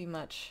it wouldn't be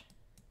much.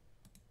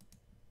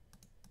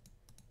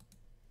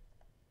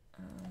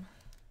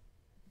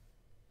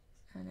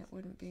 And it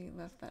wouldn't be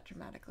left that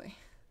dramatically.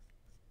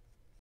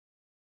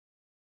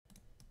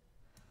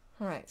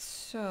 Alright,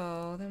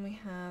 so then we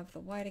have the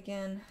white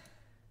again.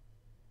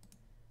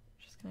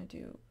 Just going to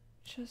do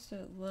just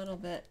a little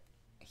bit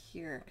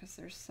here because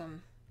there's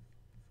some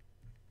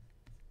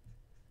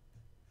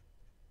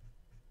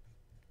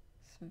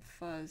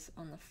fuzz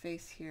on the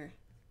face here.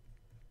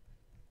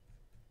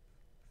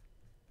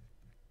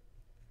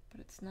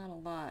 But it's not a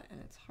lot and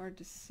it's hard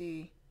to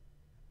see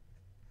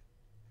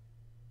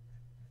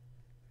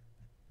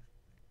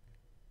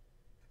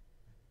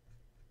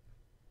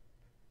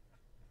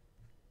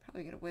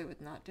probably get away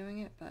with not doing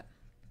it, but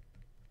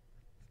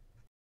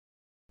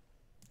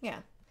yeah,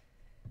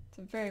 it's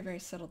a very, very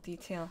subtle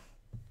detail.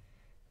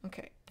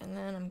 Okay, and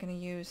then I'm going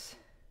to use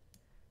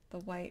the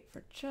white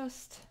for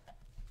just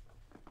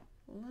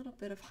a little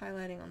bit of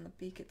highlighting on the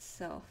beak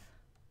itself.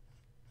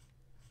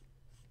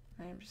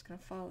 I'm just going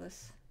to follow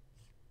this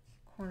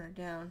corner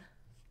down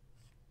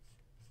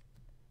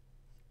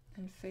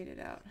and fade it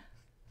out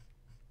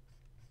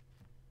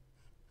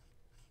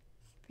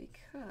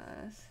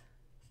because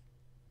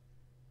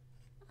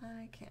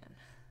I can.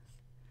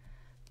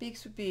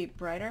 Beaks would be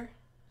brighter,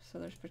 so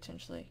there's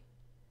potentially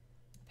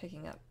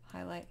picking up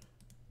highlight.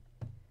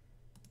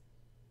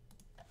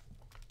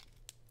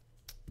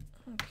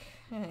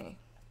 Okay,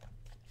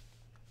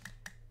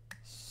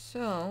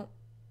 so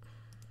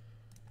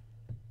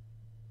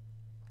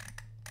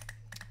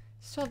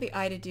still have the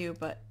eye to do,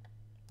 but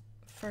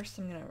first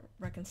I'm going to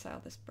reconcile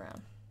this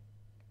brown.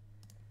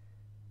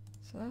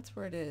 So that's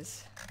where it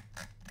is.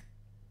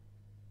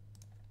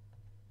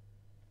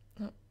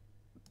 Oh.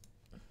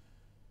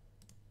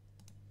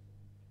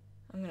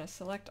 I'm going to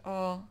select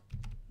all,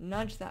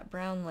 nudge that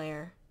brown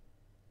layer,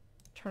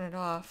 turn it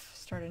off,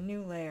 start a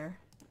new layer,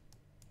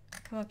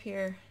 come up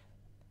here,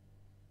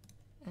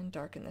 and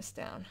darken this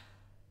down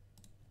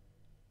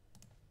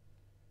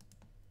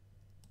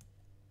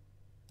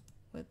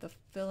with the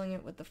filling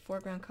it with the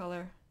foreground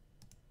color.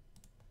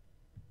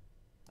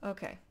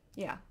 Okay,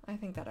 yeah, I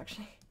think that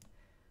actually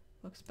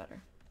looks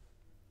better.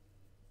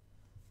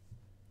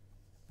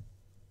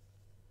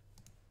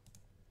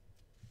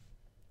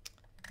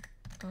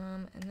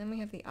 And then we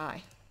have the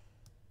eye.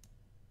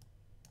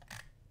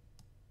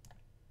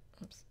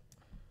 Oops.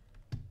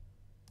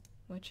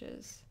 Which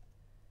is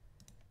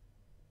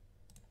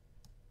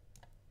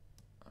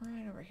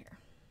right over here.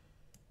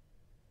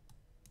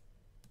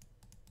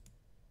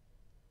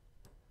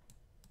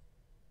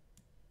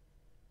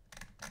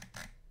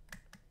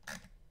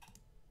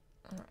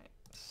 Alright,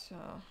 so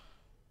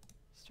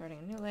starting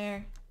a new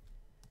layer,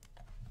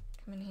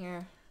 come in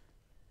here,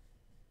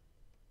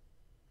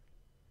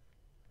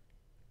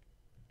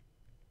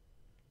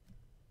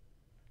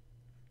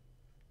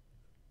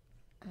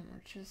 and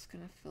we're just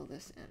going to fill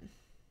this in.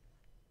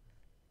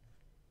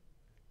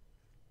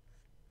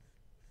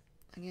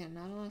 Again,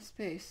 not a lot of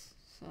space,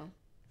 so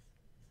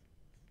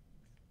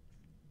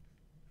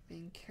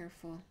being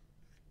careful.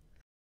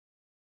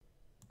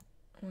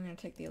 We're going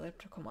to take the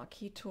elliptical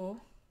marquee tool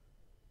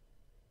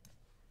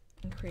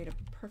and create a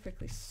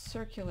perfectly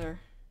circular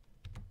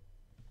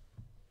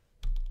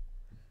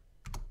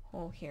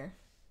hole here.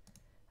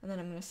 And then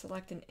I'm going to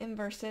select and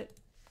inverse it,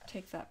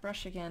 take that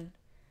brush again,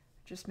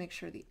 just make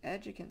sure the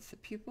edge against the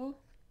pupil,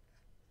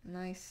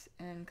 nice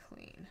and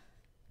clean.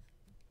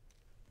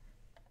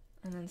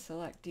 And then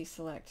select,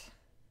 deselect.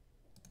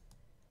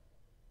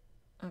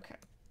 Okay.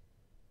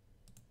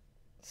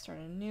 Start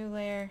a new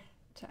layer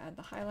to add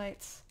the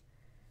highlights.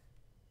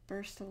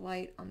 Burst of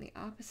light on the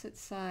opposite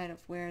side of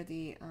where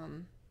the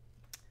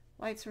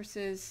light source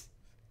is,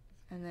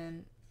 and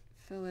then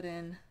fill it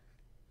in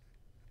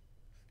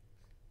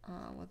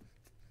with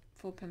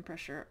full pen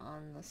pressure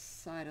on the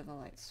side of the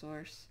light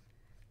source,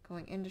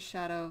 going into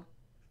shadow,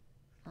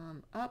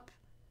 up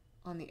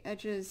on the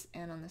edges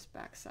and on this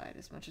back side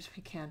as much as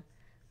we can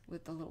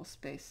with the little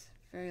space,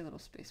 very little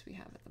space we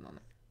have at the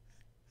moment.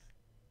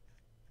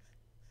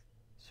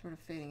 Sort of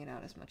fading it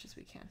out as much as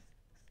we can.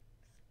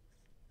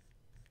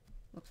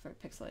 Looks very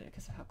pixelated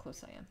because of how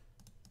close I am.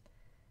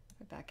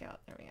 We back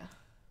out, there we go.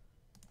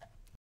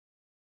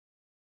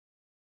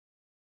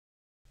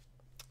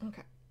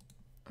 Okay,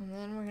 and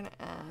then we're going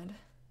to add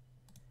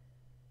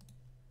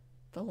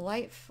the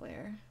light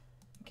flare.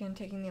 Again,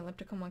 taking the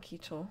elliptical marquee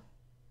tool,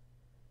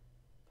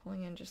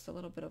 pulling in just a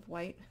little bit of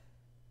white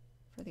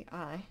for the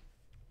eye.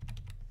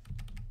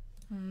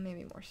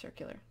 Maybe more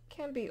circular.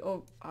 Can be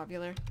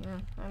ovular. Yeah,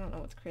 I don't know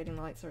what's creating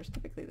the light source.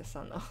 Typically the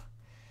sun though.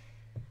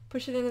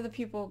 Push it into the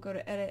pupil, go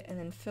to edit, and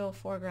then fill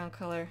foreground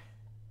color.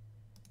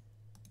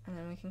 And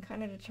then we can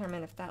kind of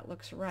determine if that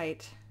looks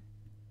right.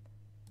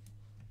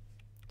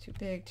 Too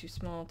big, too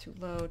small, too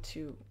low,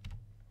 too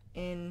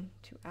in,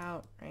 too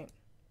out, right?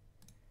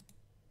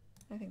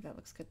 I think that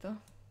looks good though.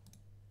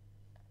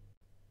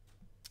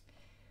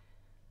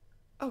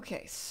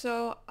 Okay,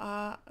 so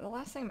the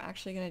last thing I'm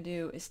actually going to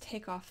do is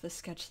take off the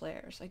sketch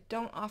layers. I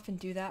don't often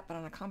do that, but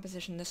on a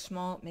composition this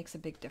small, it makes a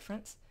big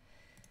difference.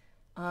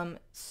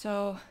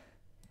 So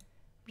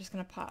I'm just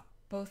going to pop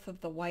both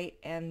of the white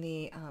and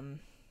the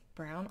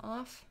brown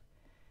off.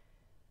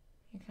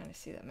 You kind of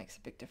see that makes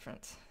a big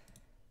difference.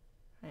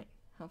 Right?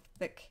 How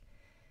thick,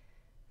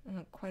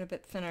 quite a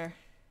bit thinner.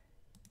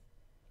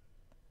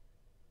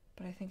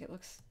 But I think it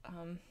looks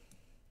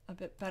a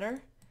bit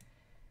better.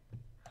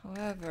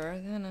 However,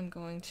 then I'm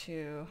going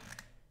to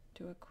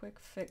do a quick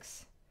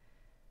fix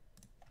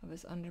of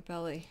his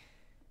underbelly.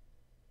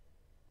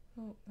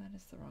 Oh, that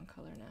is the wrong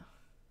color now.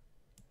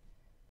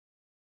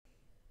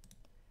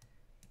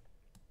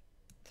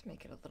 Let's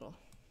make it a little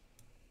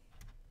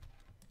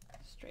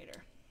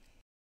straighter.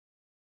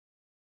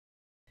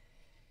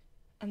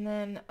 And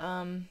then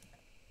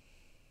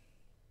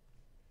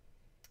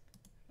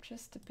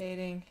just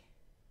debating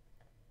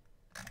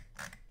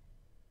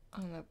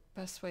on the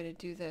best way to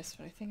do this,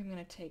 but I think I'm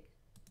going to take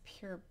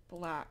pure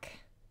black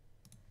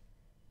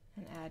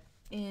and add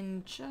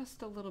in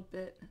just a little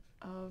bit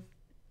of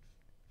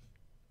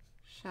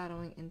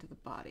shadowing into the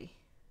body.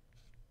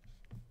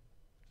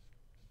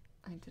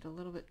 I did a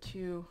little bit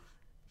too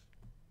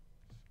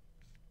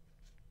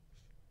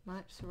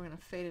much, so we're going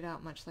to fade it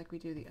out much like we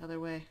do the other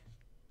way.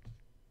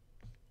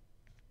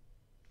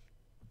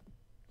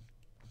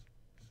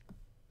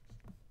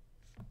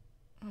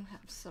 I'll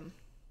have some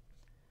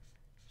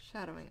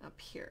shadowing up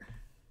here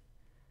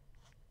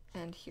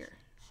and here.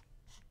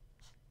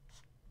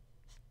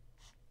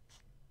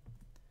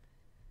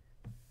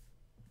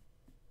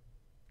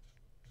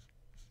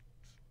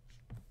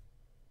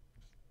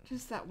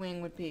 Just that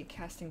wing would be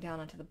casting down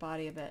onto the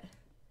body a bit.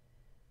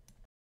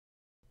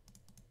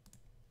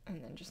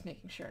 And then just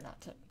making sure not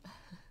to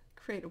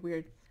create a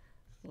weird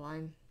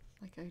line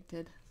like I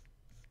did.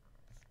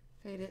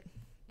 Fade it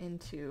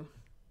into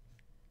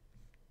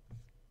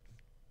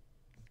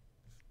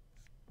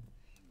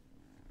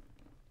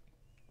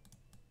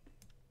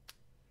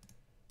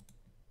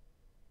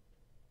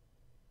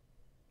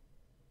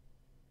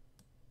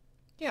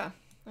yeah,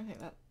 I think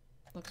that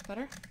looks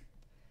better.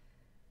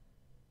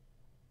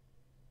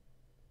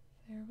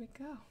 There we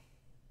go.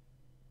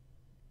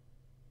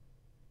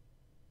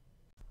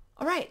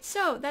 Alright,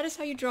 so that is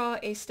how you draw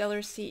a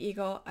Steller sea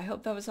eagle. I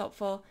hope that was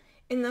helpful.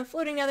 In the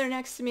floating nether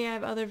next to me, I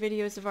have other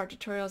videos of art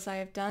tutorials I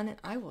have done, and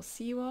I will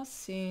see you all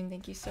soon.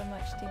 Thank you so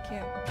much. Take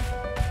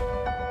care.